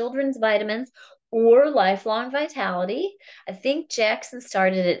take the children's vitamins or lifelong vitality. I think Jackson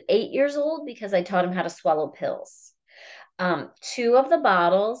started at 8 years old because I taught him how to swallow pills. 2 of the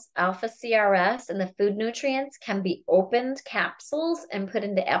bottles, Alpha CRS and the food nutrients, can be opened capsules and put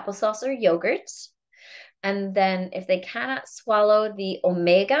into applesauce or yogurt. And then if they cannot swallow the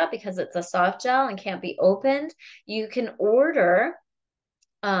omega because it's a soft gel and can't be opened, you can order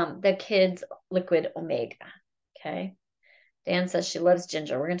the kids liquid omega. Okay. Dan says she loves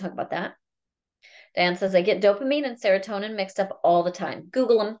ginger. We're going to talk about that. Dan says I get dopamine and serotonin mixed up all the time.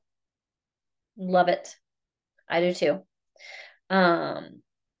 Google them. Love it. I do too. Let's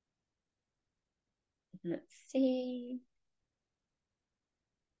see.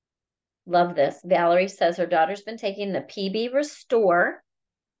 Love this. Valerie says her daughter's been taking the PB Restore.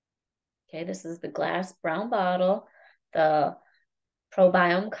 Okay, this is the glass brown bottle, the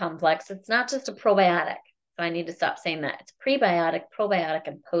probiome complex. It's not just a probiotic. So I need to stop saying that. It's prebiotic, probiotic,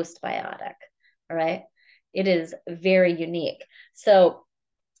 and postbiotic. All right. It is very unique. So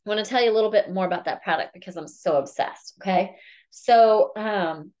I want to tell you a little bit more about that product because I'm so obsessed. Okay. So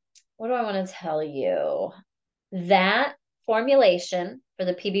what do I want to tell you? That formulation for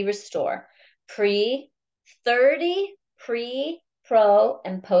the PB Restore, 30 pre, pro,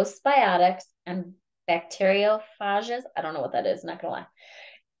 and postbiotics and bacteriophages. I don't know what that is, not gonna lie.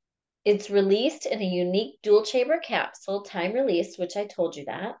 It's released in a unique dual chamber capsule, time released, which I told you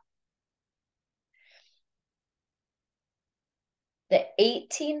that. The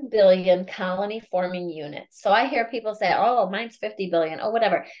 18 billion colony forming units. So I hear people say, oh, mine's 50 billion, oh,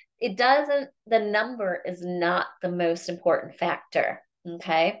 whatever. It doesn't, the number is not the most important factor.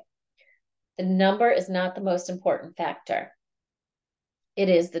 Okay. The number is not the most important factor. It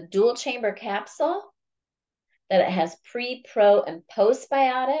is the dual chamber capsule, that it has pre, pro, and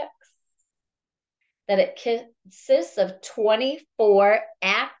postbiotics, that it consists of 24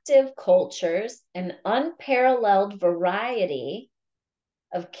 active cultures, an unparalleled variety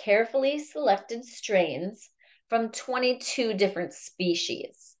of carefully selected strains from 22 different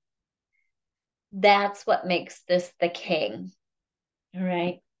species. That's what makes this the king. All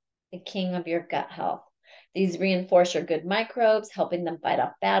right. The king of your gut health. These reinforce your good microbes, helping them fight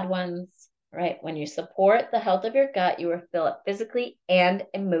off bad ones, right? When you support the health of your gut, you will feel it physically and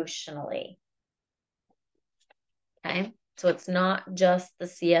emotionally. Okay. So it's not just the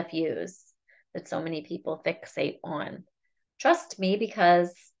CFUs that so many people fixate on. Trust me,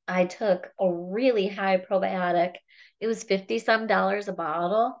 because I took a really high probiotic. It was 50 some dollars a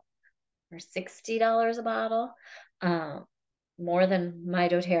bottle or $60 a bottle. Um, more than my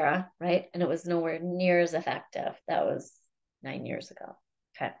doTERRA, right? And it was nowhere near as effective. That was 9 years ago.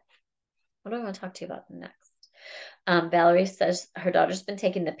 Okay. What do I want to talk to you about next? Valerie says her daughter's been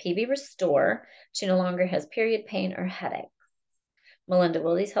taking the PB Restore. She no longer has period pain or headache. Melinda,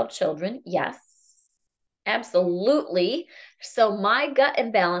 will these help children? Yes, absolutely. So my gut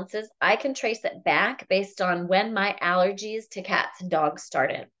imbalances, I can trace it back based on when my allergies to cats and dogs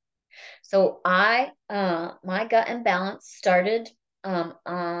started. So my gut imbalance started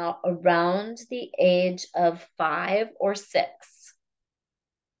around the age of 5 or 6.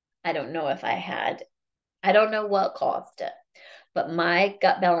 I don't know if I don't know what caused it, but my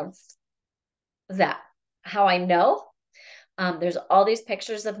gut balance was that. How I know? There's all these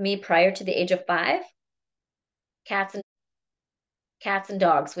pictures of me prior to the age of 5, cats and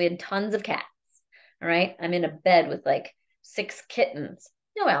dogs. We had tons of cats. All right. I'm in a bed with like 6 kittens.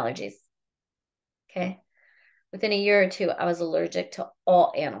 No allergies. Okay. Within a year or two, I was allergic to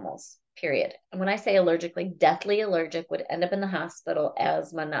all animals, period. And when I say allergic, like deathly allergic, would end up in the hospital,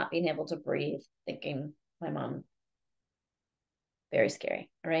 asthma, not being able to breathe, thinking my mom, very scary.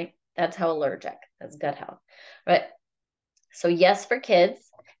 All right. That's how allergic. That's gut health. Right. So, yes, for kids,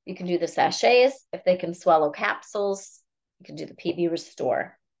 you can do the sachets. If they can swallow capsules, you can do the PB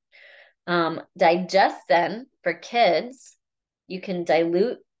Restore. Digestin for kids, you can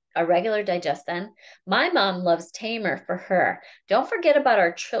dilute a regular Digestin. My mom loves Tamer for her. Don't forget about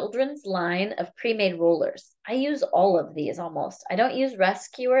our children's line of pre-made rollers. I use all of these almost. I don't use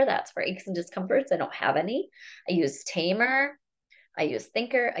Rescuer. That's for aches and discomforts. I don't have any. I use Tamer. I use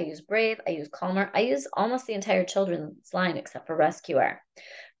Thinker. I use Brave. I use Calmer. I use almost the entire children's line except for Rescuer.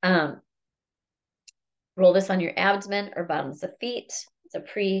 Roll this on your abdomen or bottoms of feet. It's a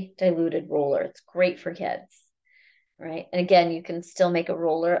pre-diluted roller. It's great for kids, right? And again, you can still make a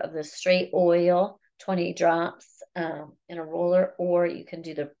roller of the straight oil, 20 drops in a roller, or you can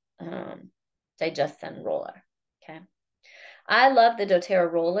do the Digestin roller, okay? I love the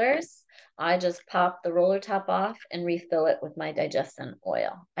doTERRA rollers. I just pop the roller top off and refill it with my Digestin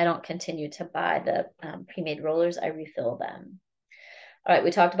oil. I don't continue to buy the pre-made rollers. I refill them. All right,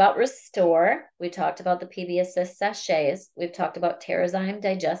 we talked about Restore. We talked about the PB Assist sachets. We've talked about Terrazyme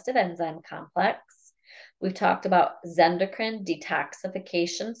Digestive Enzyme Complex. We've talked about Zendocrine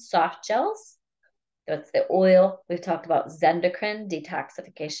Detoxification Soft Gels. That's the oil. We've talked about Zendocrine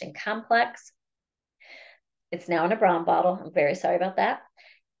Detoxification Complex. It's now in a brown bottle. I'm very sorry about that.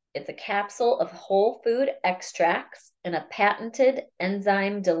 It's a capsule of whole food extracts and a patented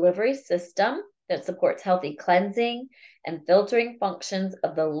enzyme delivery system that supports healthy cleansing and filtering functions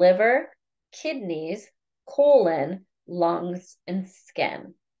of the liver, kidneys, colon, lungs, and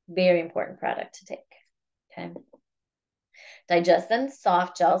skin. Very important product to take. Okay. Digestin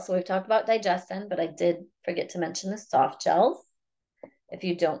soft gels. So we've talked about Digestin, but I did forget to mention the soft gels. If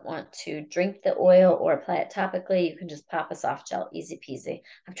you don't want to drink the oil or apply it topically, you can just pop a soft gel, easy peasy.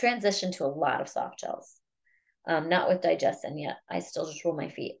 I've transitioned to a lot of soft gels. Not with Digestin yet. I still just roll my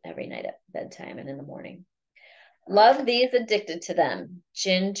feet every night at bedtime and in the morning. Love these, addicted to them.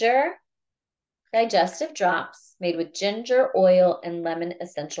 Ginger digestive drops made with ginger oil and lemon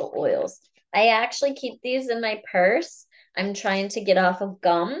essential oils. I actually keep these in my purse. I'm trying to get off of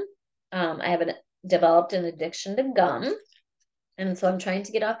gum. I have developed an addiction to gum. And so I'm trying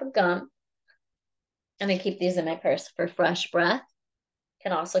to get off of gum. And I keep these in my purse for fresh breath.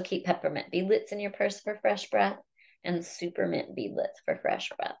 Can also keep peppermint beadlets in your purse for fresh breath and super mint beadlets for fresh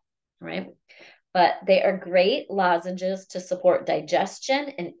breath, right? But they are great lozenges to support digestion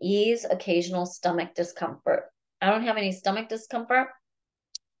and ease occasional stomach discomfort. I don't have any stomach discomfort.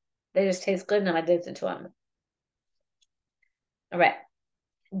 They just taste good and I'm addicted to them. All right.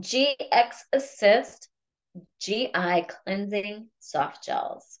 GX Assist GI Cleansing Soft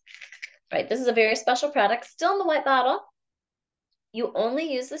Gels. Right. This is a very special product, still in the white bottle. You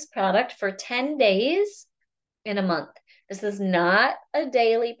only use this product for 10 days in a month. This is not a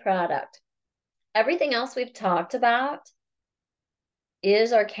daily product. Everything else we've talked about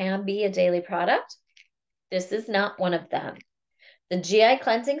is or can be a daily product. This is not one of them. The GI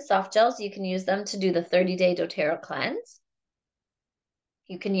Cleansing Soft Gels, you can use them to do the 30-day doTERRA cleanse.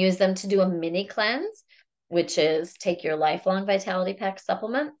 You can use them to do a mini cleanse, which is take your Lifelong Vitality Pack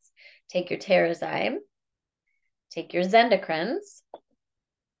supplements, take your TerraZyme, take your Zendocrines,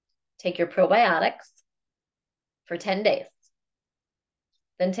 take your probiotics for 10 days.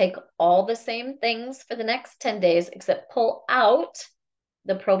 Then take all the same things for the next 10 days, except pull out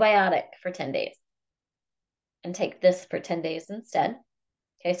the probiotic for 10 days and take this for 10 days instead.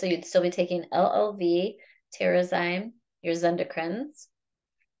 Okay, so you'd still be taking LLV, TerraZyme, your Zendocrines,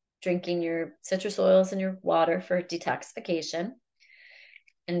 drinking your citrus oils and your water for detoxification,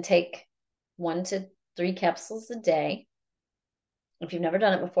 and take 1 to 3 capsules a day. If you've never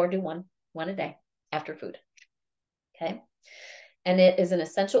done it before, do one a day after food. Okay. And it is an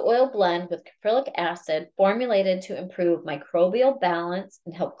essential oil blend with caprylic acid formulated to improve microbial balance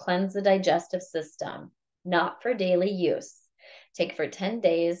and help cleanse the digestive system, not for daily use. Take for 10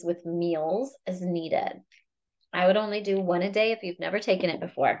 days with meals as needed. I would only do 1 a day if you've never taken it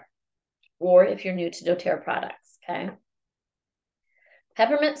before, or if you're new to doTERRA products, okay?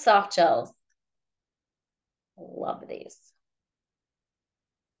 Peppermint soft gels. Love these.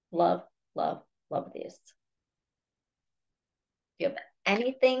 Love, love, love these. If you have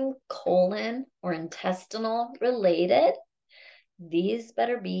anything colon or intestinal related, these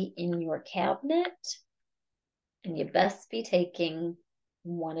better be in your cabinet, and you best be taking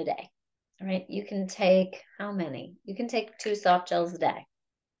 1 a day. All right, you can take how many? You can take 2 soft gels a day.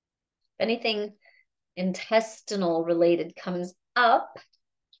 If anything intestinal related comes up,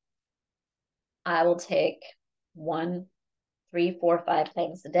 I will take 1, 3, 4, 5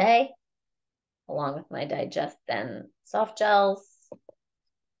 times a day, along with my Digest and soft gels,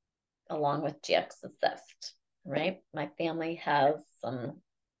 along with GX Assist, right? My family has some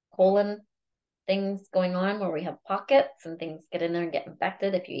colon things going on where we have pockets and things get in there and get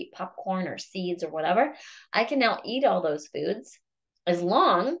infected if you eat popcorn or seeds or whatever. I can now eat all those foods as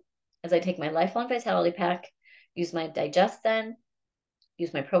long as I take my Lifelong Vitality Pack, use my Digest then,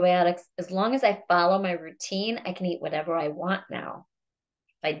 use my probiotics. As long as I follow my routine, I can eat whatever I want now.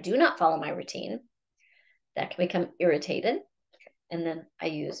 If I do not follow my routine, that can become irritated, and then I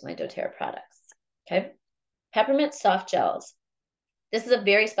use my doTERRA products. Okay. Peppermint soft gels. This is a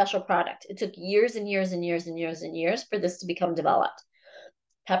very special product. It took years and years and years and years and years for this to become developed.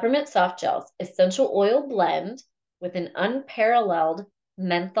 Peppermint soft gels, essential oil blend with an unparalleled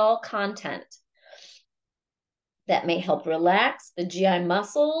menthol content that may help relax the GI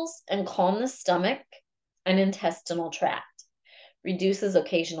muscles and calm the stomach and intestinal tract. Reduces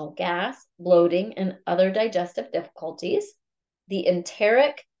occasional gas, bloating, and other digestive difficulties. The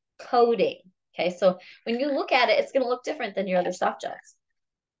enteric coating. Okay, so when you look at it, it's going to look different than your other soft gels.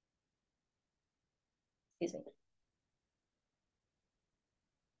 Excuse me.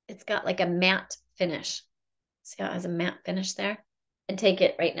 It's got like a matte finish. See how it has a matte finish there? And take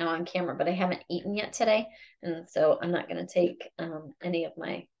it right now on camera, but I haven't eaten yet today. And so I'm not going to take any of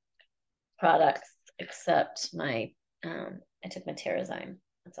my products except my, I took my TerraZyme.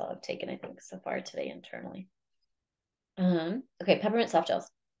 That's all I've taken, I think, so far today internally. Okay, peppermint soft gels.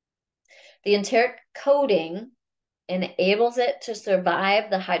 The enteric coating enables it to survive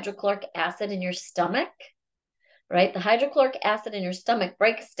the hydrochloric acid in your stomach, right? The hydrochloric acid in your stomach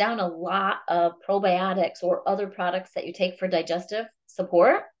breaks down a lot of probiotics or other products that you take for digestive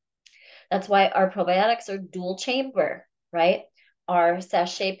support. That's why our probiotics are dual chamber, right? Our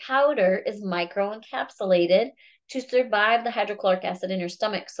sachet powder is microencapsulated to survive the hydrochloric acid in your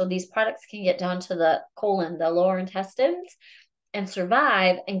stomach. So these products can get down to the colon, the lower intestines, and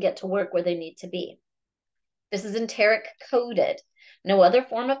survive and get to work where they need to be. This is enteric coated. No other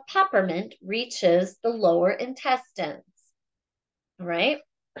form of peppermint reaches the lower intestines, right?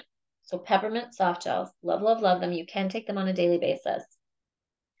 So peppermint soft gels, love, love, love them. You can take them on a daily basis.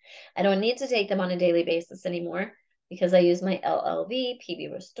 I don't need to take them on a daily basis anymore because I use my LLV,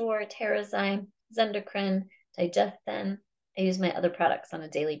 PB Restore, TerraZyme, Zendocrine, Digestin. I use my other products on a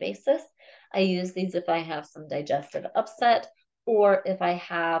daily basis. I use these if I have some digestive upset or if I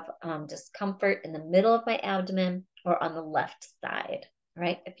have discomfort in the middle of my abdomen or on the left side,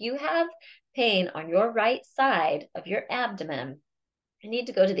 right? If you have pain on your right side of your abdomen, you need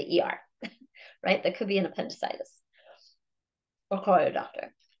to go to the ER, right? That could be an appendicitis or call your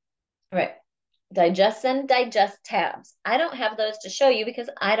doctor. All right. Digest and Digest tabs. I don't have those to show you because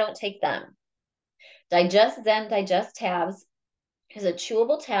I don't take them. Digest Zen Digest tabs is a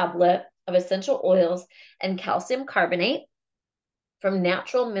chewable tablet of essential oils and calcium carbonate from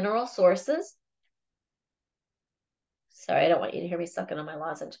natural mineral sources. Sorry, I don't want you to hear me sucking on my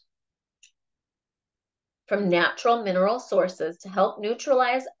lozenge. From natural mineral sources to help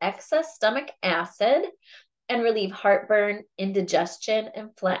neutralize excess stomach acid and relieve heartburn, indigestion, and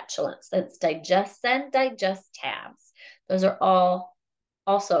flatulence. That's Digestin, Digest tabs. Those are all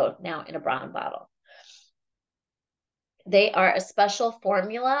also now in a brown bottle. They are a special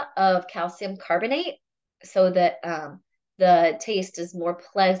formula of calcium carbonate so that the taste is more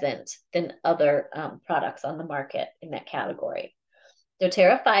pleasant than other products on the market in that category.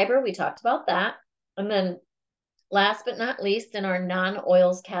 doTERRA fiber, we talked about that. And then last but not least, in our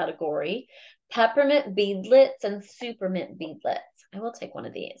non-oils category, peppermint beadlets and supermint beadlets. I will take one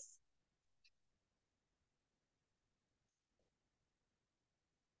of these.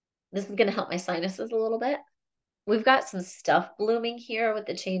 This is going to help my sinuses a little bit. We've got some stuff blooming here with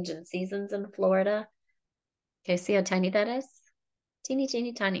the change in seasons in Florida. Okay, see how tiny that is? Teeny,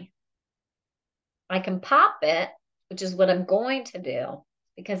 teeny, tiny. I can pop it, which is what I'm going to do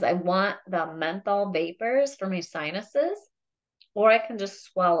because I want the menthol vapors for my sinuses, or I can just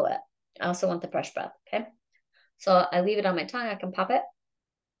swallow it. I also want the fresh breath, okay? So I leave it on my tongue. I can pop it.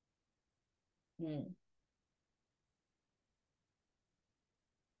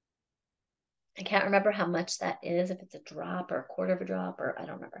 I can't remember how much that is, if it's a drop or a quarter of a drop, or I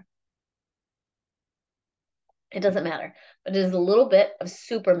don't remember. It doesn't matter, but it is a little bit of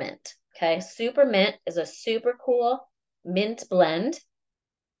super mint. Okay, super mint is a super cool mint blend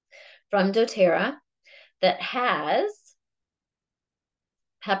from doTERRA that has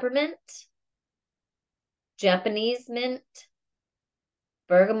peppermint, Japanese mint,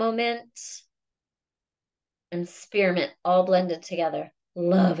 bergamot mint, and spearmint all blended together.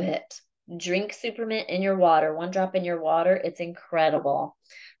 Love it. Drink super mint in your water, 1 drop in your water. It's incredible.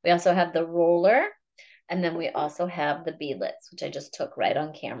 We also have the roller. And then we also have the beadlets, which I just took right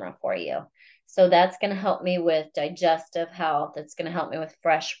on camera for you. So that's going to help me with digestive health. It's going to help me with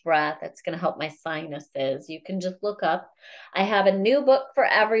fresh breath. It's going to help my sinuses. You can just look up. I have a new book for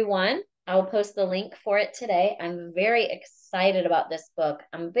everyone. I'll post the link for it today. I'm very excited about this book.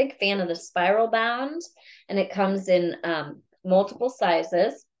 I'm a big fan of the spiral bound, and it comes in multiple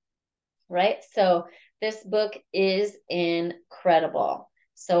sizes, right? So this book is incredible.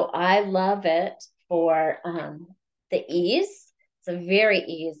 So I love it for the ease. It's very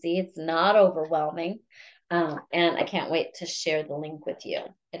easy. It's not overwhelming. And I can't wait to share the link with you.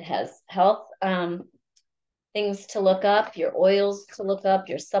 It has health things to look up, your oils to look up,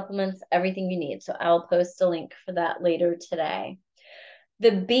 your supplements, everything you need. So I'll post a link for that later today.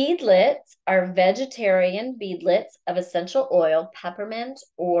 The beadlets are vegetarian beadlets of essential oil, peppermint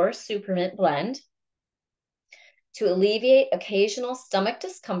or supermint blend to alleviate occasional stomach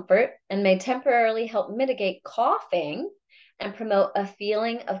discomfort and may temporarily help mitigate coughing and promote a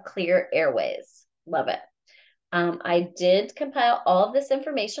feeling of clear airways. Love it. I did compile all of this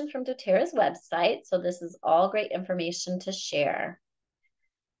information from doTERRA's website, so this is all great information to share.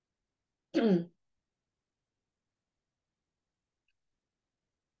 Dina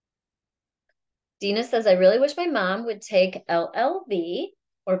says, I really wish my mom would take LLV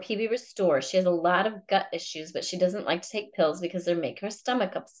or PB Restore. She has a lot of gut issues, but she doesn't like to take pills because they make her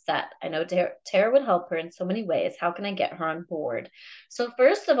stomach upset. I know Tara would help her in so many ways. How can I get her on board? So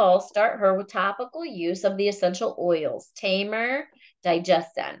first of all, start her with topical use of the essential oils, Tamer,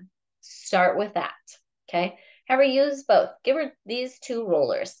 Digestin. Start with that, okay? Have her use both. Give her these 2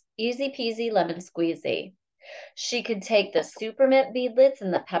 rollers. Easy peasy, lemon squeezy. She could take the supermint beadlets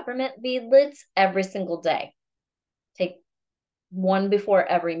and the peppermint beadlets every single day. Take one before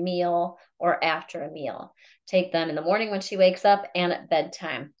every meal or after a meal. Take them in the morning when she wakes up and at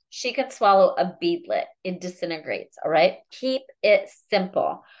bedtime. She could swallow a beadlet. It disintegrates, all right? Keep it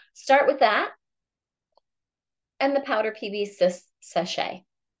simple. Start with that and the powder PB sachet.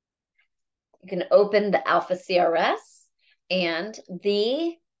 You can open the Alpha CRS and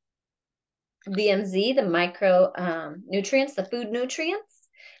the VMZ, the micro nutrients, the food nutrients,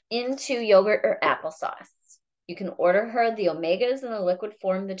 into yogurt or applesauce. You can order her the omegas in the liquid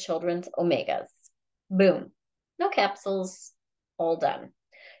form, the children's omegas. Boom. No capsules, all done.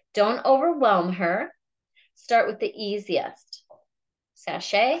 Don't overwhelm her. Start with the easiest.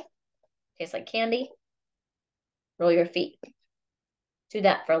 Sachet, tastes like candy. Roll your feet. Do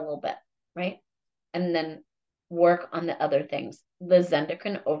that for a little bit, right? And then work on the other things. The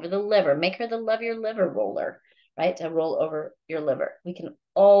Zendocrine over the liver. Make her the love your liver roller, right? To roll over your liver. We can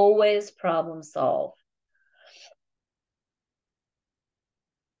always problem solve.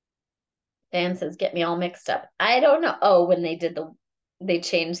 Dan says, get me all mixed up. I don't know. Oh, when they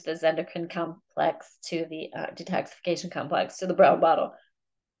changed the Zendocrine complex to the detoxification complex to the brown bottle.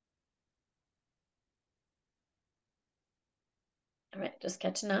 All right, just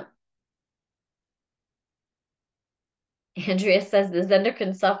catching up. Andrea says the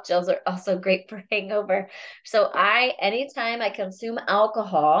Zenderkin soft gels are also great for hangover. So anytime I consume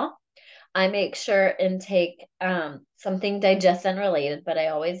alcohol, I make sure and take something digestion related, but I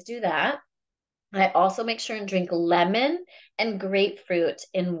always do that. I also make sure and drink lemon and grapefruit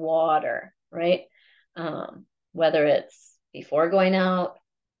in water, right? Whether it's before going out,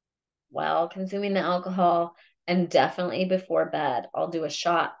 while consuming the alcohol, and definitely before bed. I'll do a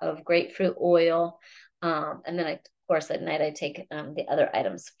shot of grapefruit oil. And then, of course, at night, I take the other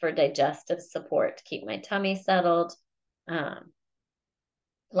items for digestive support to keep my tummy settled. Um,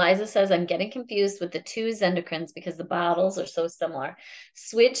 Liza says, I'm getting confused with the two Zendocrins because the bottles are so similar.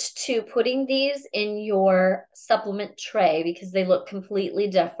 Switch to putting these in your supplement tray because they look completely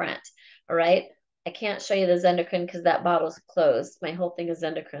different. All right. I can't show you the Zendocrine because that bottle's closed. My whole thing of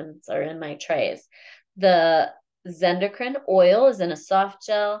Zendocrines are in my trays. The Zendocrine oil is in a soft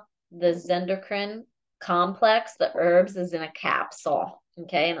gel. The Zendocrine complex, the herbs, is in a capsule.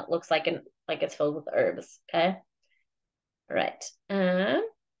 Okay. And it looks like it's filled with herbs. Okay. All right.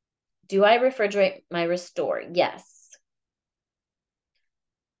 Do I refrigerate my Restore? Yes.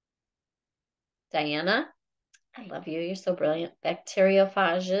 Diana, I love you. You're so brilliant.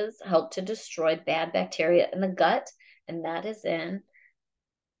 Bacteriophages help to destroy bad bacteria in the gut, and that is in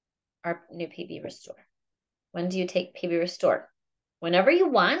our new PB Restore. When do you take PB Restore? Whenever you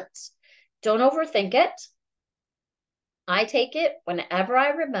want. Don't overthink it. I take it whenever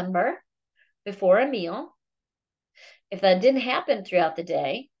I remember before a meal. If that didn't happen throughout the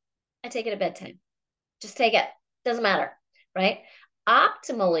day, I take it at bedtime. Just take it. Doesn't matter, right?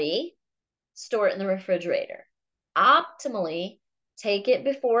 Optimally, store it in the refrigerator. Optimally, take it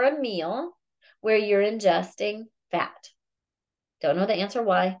before a meal where you're ingesting fat. Don't know the answer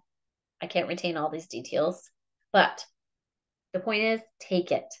why. I can't retain all these details, but the point is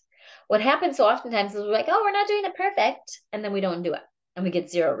take it. What happens so oftentimes is we're like, oh, we're not doing it perfect. And then we don't do it and we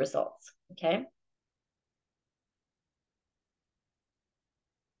get zero results. Okay.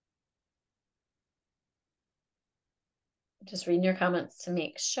 Just reading your comments to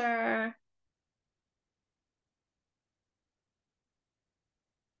make sure.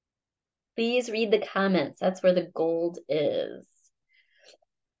 Please read the comments. That's where the gold is.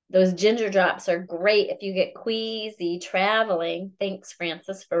 Those ginger drops are great if you get queasy traveling. Thanks,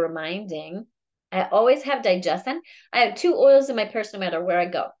 Francis, for reminding. I always have digestion. I have 2 oils in my purse no matter where I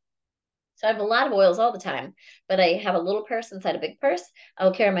go. So I have a lot of oils all the time, but I have a little purse inside a big purse. I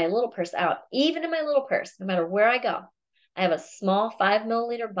will carry my little purse out, even in my little purse, no matter where I go. I have a small 5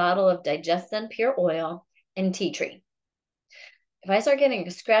 milliliter bottle of digestion pure oil and tea tree. If I start getting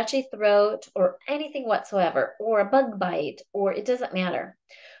a scratchy throat or anything whatsoever, or a bug bite, or it doesn't matter,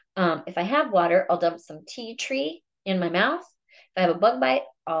 if I have water, I'll dump some tea tree in my mouth. If I have a bug bite,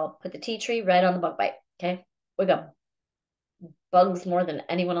 I'll put the tea tree right on the bug bite. Okay. We got bugs more than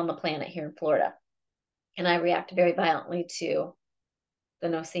anyone on the planet here in Florida. And I react very violently to the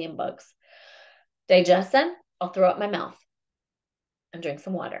no-see-um bugs. Digestion, I'll throw up my mouth and drink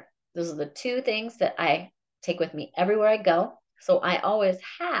some water. Those are the 2 things that I take with me everywhere I go. So I always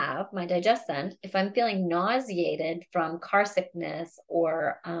have my digestion. If I'm feeling nauseated from car sickness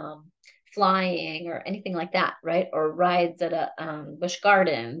or flying or anything like that, right? Or rides at a Busch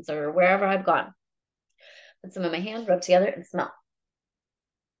Gardens or wherever I've gone. Put some in my hand, rub together, and smell.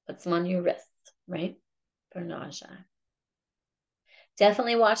 Put some on your wrists, right? For nausea.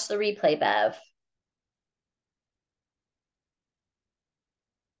 Definitely watch the replay, Bev.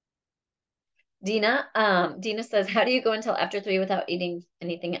 Dina says, how do you go until after 3 without eating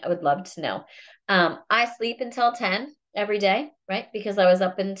anything? I would love to know. I sleep until 10 every day, right? Because I was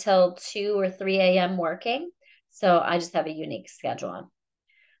up until 2 or 3 a.m. working. So I just have a unique schedule.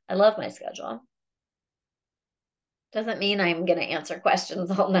 I love my schedule. Doesn't mean I'm going to answer questions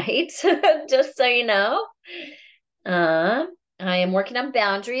all night, just so you know. I am working on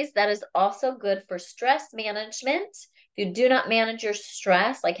boundaries. That is also good for stress management. If you do not manage your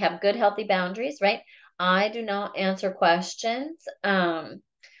stress, like have good, healthy boundaries, right? I do not answer questions on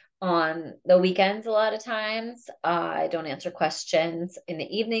the weekends a lot of times. I don't answer questions in the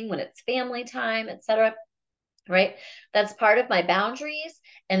evening when it's family time, etc. Right? That's part of my boundaries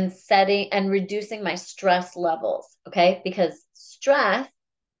and setting and reducing my stress levels, okay? Because stress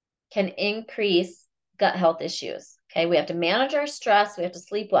can increase gut health issues. Okay, we have to manage our stress. We have to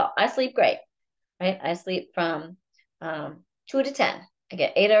sleep well. I sleep great, right? I sleep from 2 to 10. I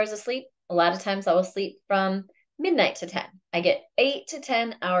get 8 hours of sleep. A lot of times I will sleep from midnight to 10. I get 8 to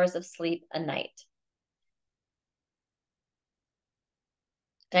 10 hours of sleep a night.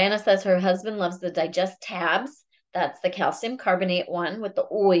 Diana says her husband loves the digest tabs. That's the calcium carbonate one with the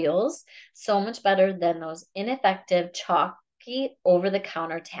oils. So much better than those ineffective, chalky,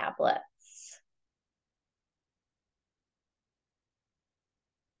 over-the-counter tablets.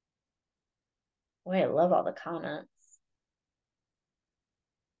 Boy, I love all the comments.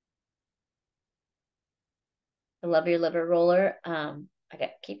 I love your liver roller.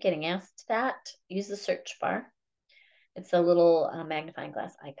 Keep getting asked that. Use the search bar. It's a little magnifying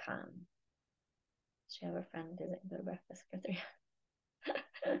glass icon. She have a friend visit and go to breakfast for 3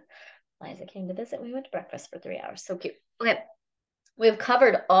 hours. Liza came to visit. We went to breakfast for 3 hours. So cute. Okay. We've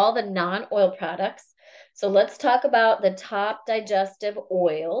covered all the non-oil products. So let's talk about the top digestive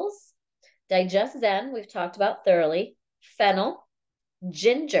oils. Digest Zen, we've talked about thoroughly. Fennel,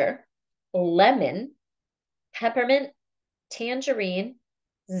 ginger, lemon, peppermint, tangerine,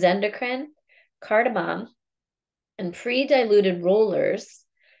 zendocrine, cardamom, and pre-diluted rollers.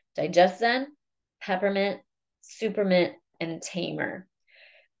 Digest Zen, peppermint, supermint, and tamer.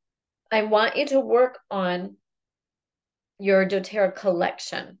 I want you to work on your doTERRA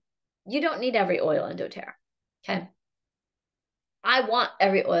collection. You don't need every oil in doTERRA. Okay. I want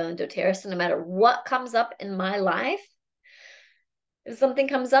every oil in doTERRA. So no matter what comes up in my life, if something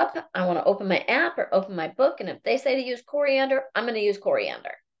comes up, I want to open my app or open my book. And if they say to use coriander, I'm going to use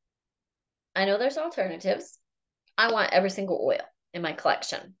coriander. I know there's alternatives. I want every single oil in my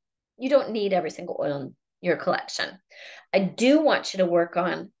collection. You don't need every single oil in your collection. I do want you to work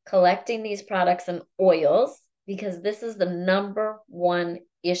on collecting these products and oils because this is the #1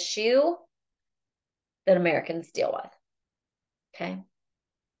 issue that Americans deal with. Okay.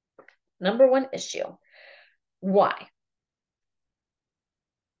 #1 issue. Why?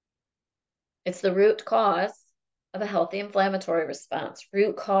 It's the root cause of a healthy inflammatory response,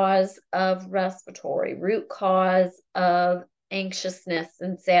 root cause of respiratory, root cause of anxiousness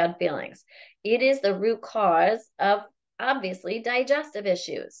and sad feelings. It is the root cause of obviously digestive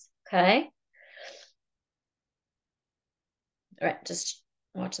issues. Okay. All right. Just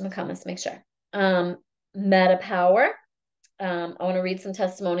watching the comments to make sure. MetaPower. I want to read some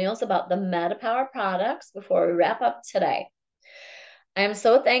testimonials about the MetaPower products before we wrap up today. I am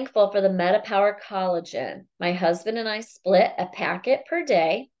so thankful for the MetaPower collagen. My husband and I split a packet per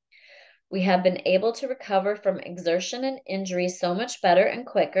day. We have been able to recover from exertion and injury so much better and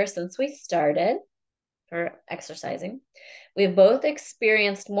quicker since we started for exercising. We have both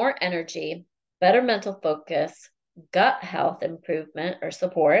experienced more energy, better mental focus, gut health improvement or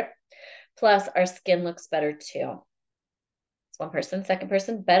support, plus our skin looks better too. It's one person. Second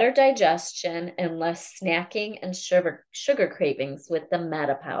person, better digestion and less snacking and sugar cravings with the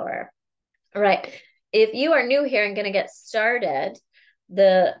MetaPower. All right. If you are new here and going to get started,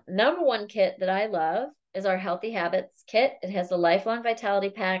 the #1 kit that I love is our Healthy Habits kit. It has the Lifelong Vitality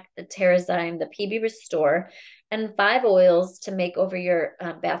Pack, the Terrazyme, the PB Restore, and 5 oils to make over your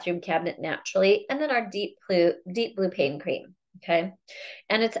bathroom cabinet naturally, and then our Deep Blue Pain Cream. Okay.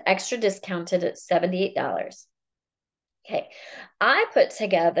 And it's extra discounted at $78. Okay, I put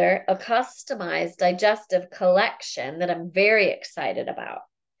together a customized digestive collection that I'm very excited about.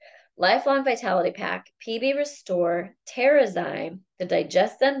 Lifelong Vitality Pack, PB Restore, Terrazyme, the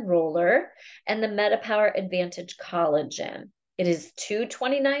Digest Zen Roller, and the MetaPower Advantage Collagen. It is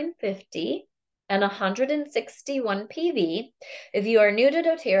 $229.50 and 161 PV. If you are new to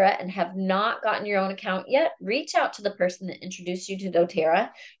doTERRA and have not gotten your own account yet, reach out to the person that introduced you to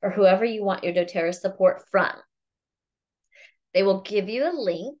doTERRA or whoever you want your doTERRA support from. They will give you a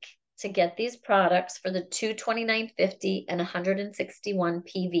link to get these products for the $229.50 and 161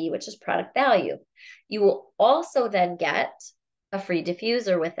 PV, which is product value. You will also then get a free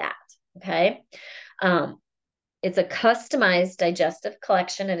diffuser with that. Okay. It's a customized digestive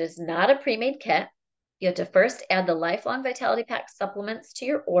collection. It is not a pre-made kit. You have to first add the Lifelong Vitality Pack supplements to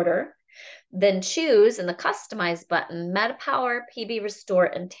your order. Then choose in the customize button, MetaPower, PB Restore,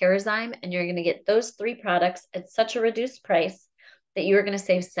 and Terrazyme, and you're going to get those 3 products at such a reduced price that you're going to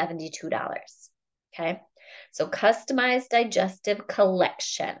save $72. Okay. So customized digestive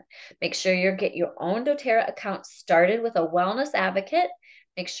collection. Make sure you get your own doTERRA account started with a wellness advocate.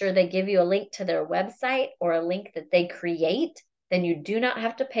 Make sure they give you a link to their website or a link that they create. Then you do not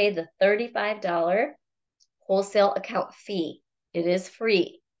have to pay the $35 wholesale account fee. It is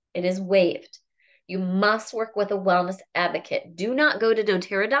free. It is waived. You must work with a wellness advocate. Do not go to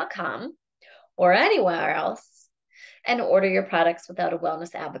doTERRA.com or anywhere else and order your products without a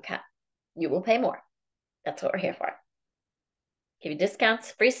wellness advocate. You will pay more. That's what we're here for. Give you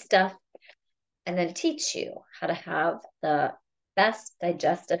discounts, free stuff, and then teach you how to have the best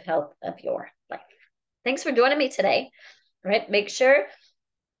digestive health of your life. Thanks for joining me today. All right. Make sure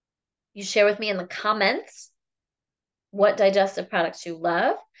you share with me in the comments what digestive products you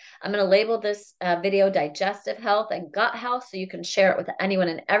love. I'm going to label this video digestive health and gut health so you can share it with anyone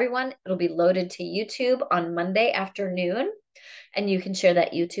and everyone. It'll be loaded to YouTube on Monday afternoon, and you can share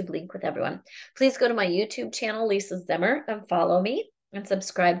that YouTube link with everyone. Please go to my YouTube channel, Lisa Zimmer, and follow me and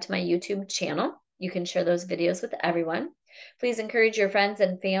subscribe to my YouTube channel. You can share those videos with everyone. Please encourage your friends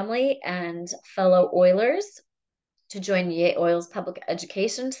and family and fellow Oilers to join YAYOILS Public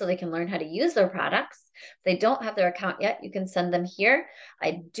Education so they can learn how to use their products. If they don't have their account yet, you can send them here.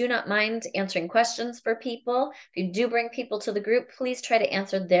 I do not mind answering questions for people. If you do bring people to the group, please try to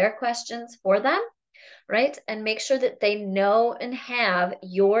answer their questions for them, right? And make sure that they know and have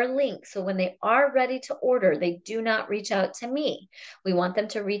your link. So when they are ready to order, they do not reach out to me. We want them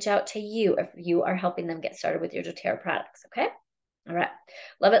to reach out to you if you are helping them get started with your doTERRA products, okay? All right.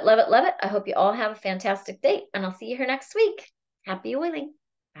 Love it, love it, love it. I hope you all have a fantastic day, and I'll see you here next week. Happy oiling.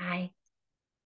 Bye.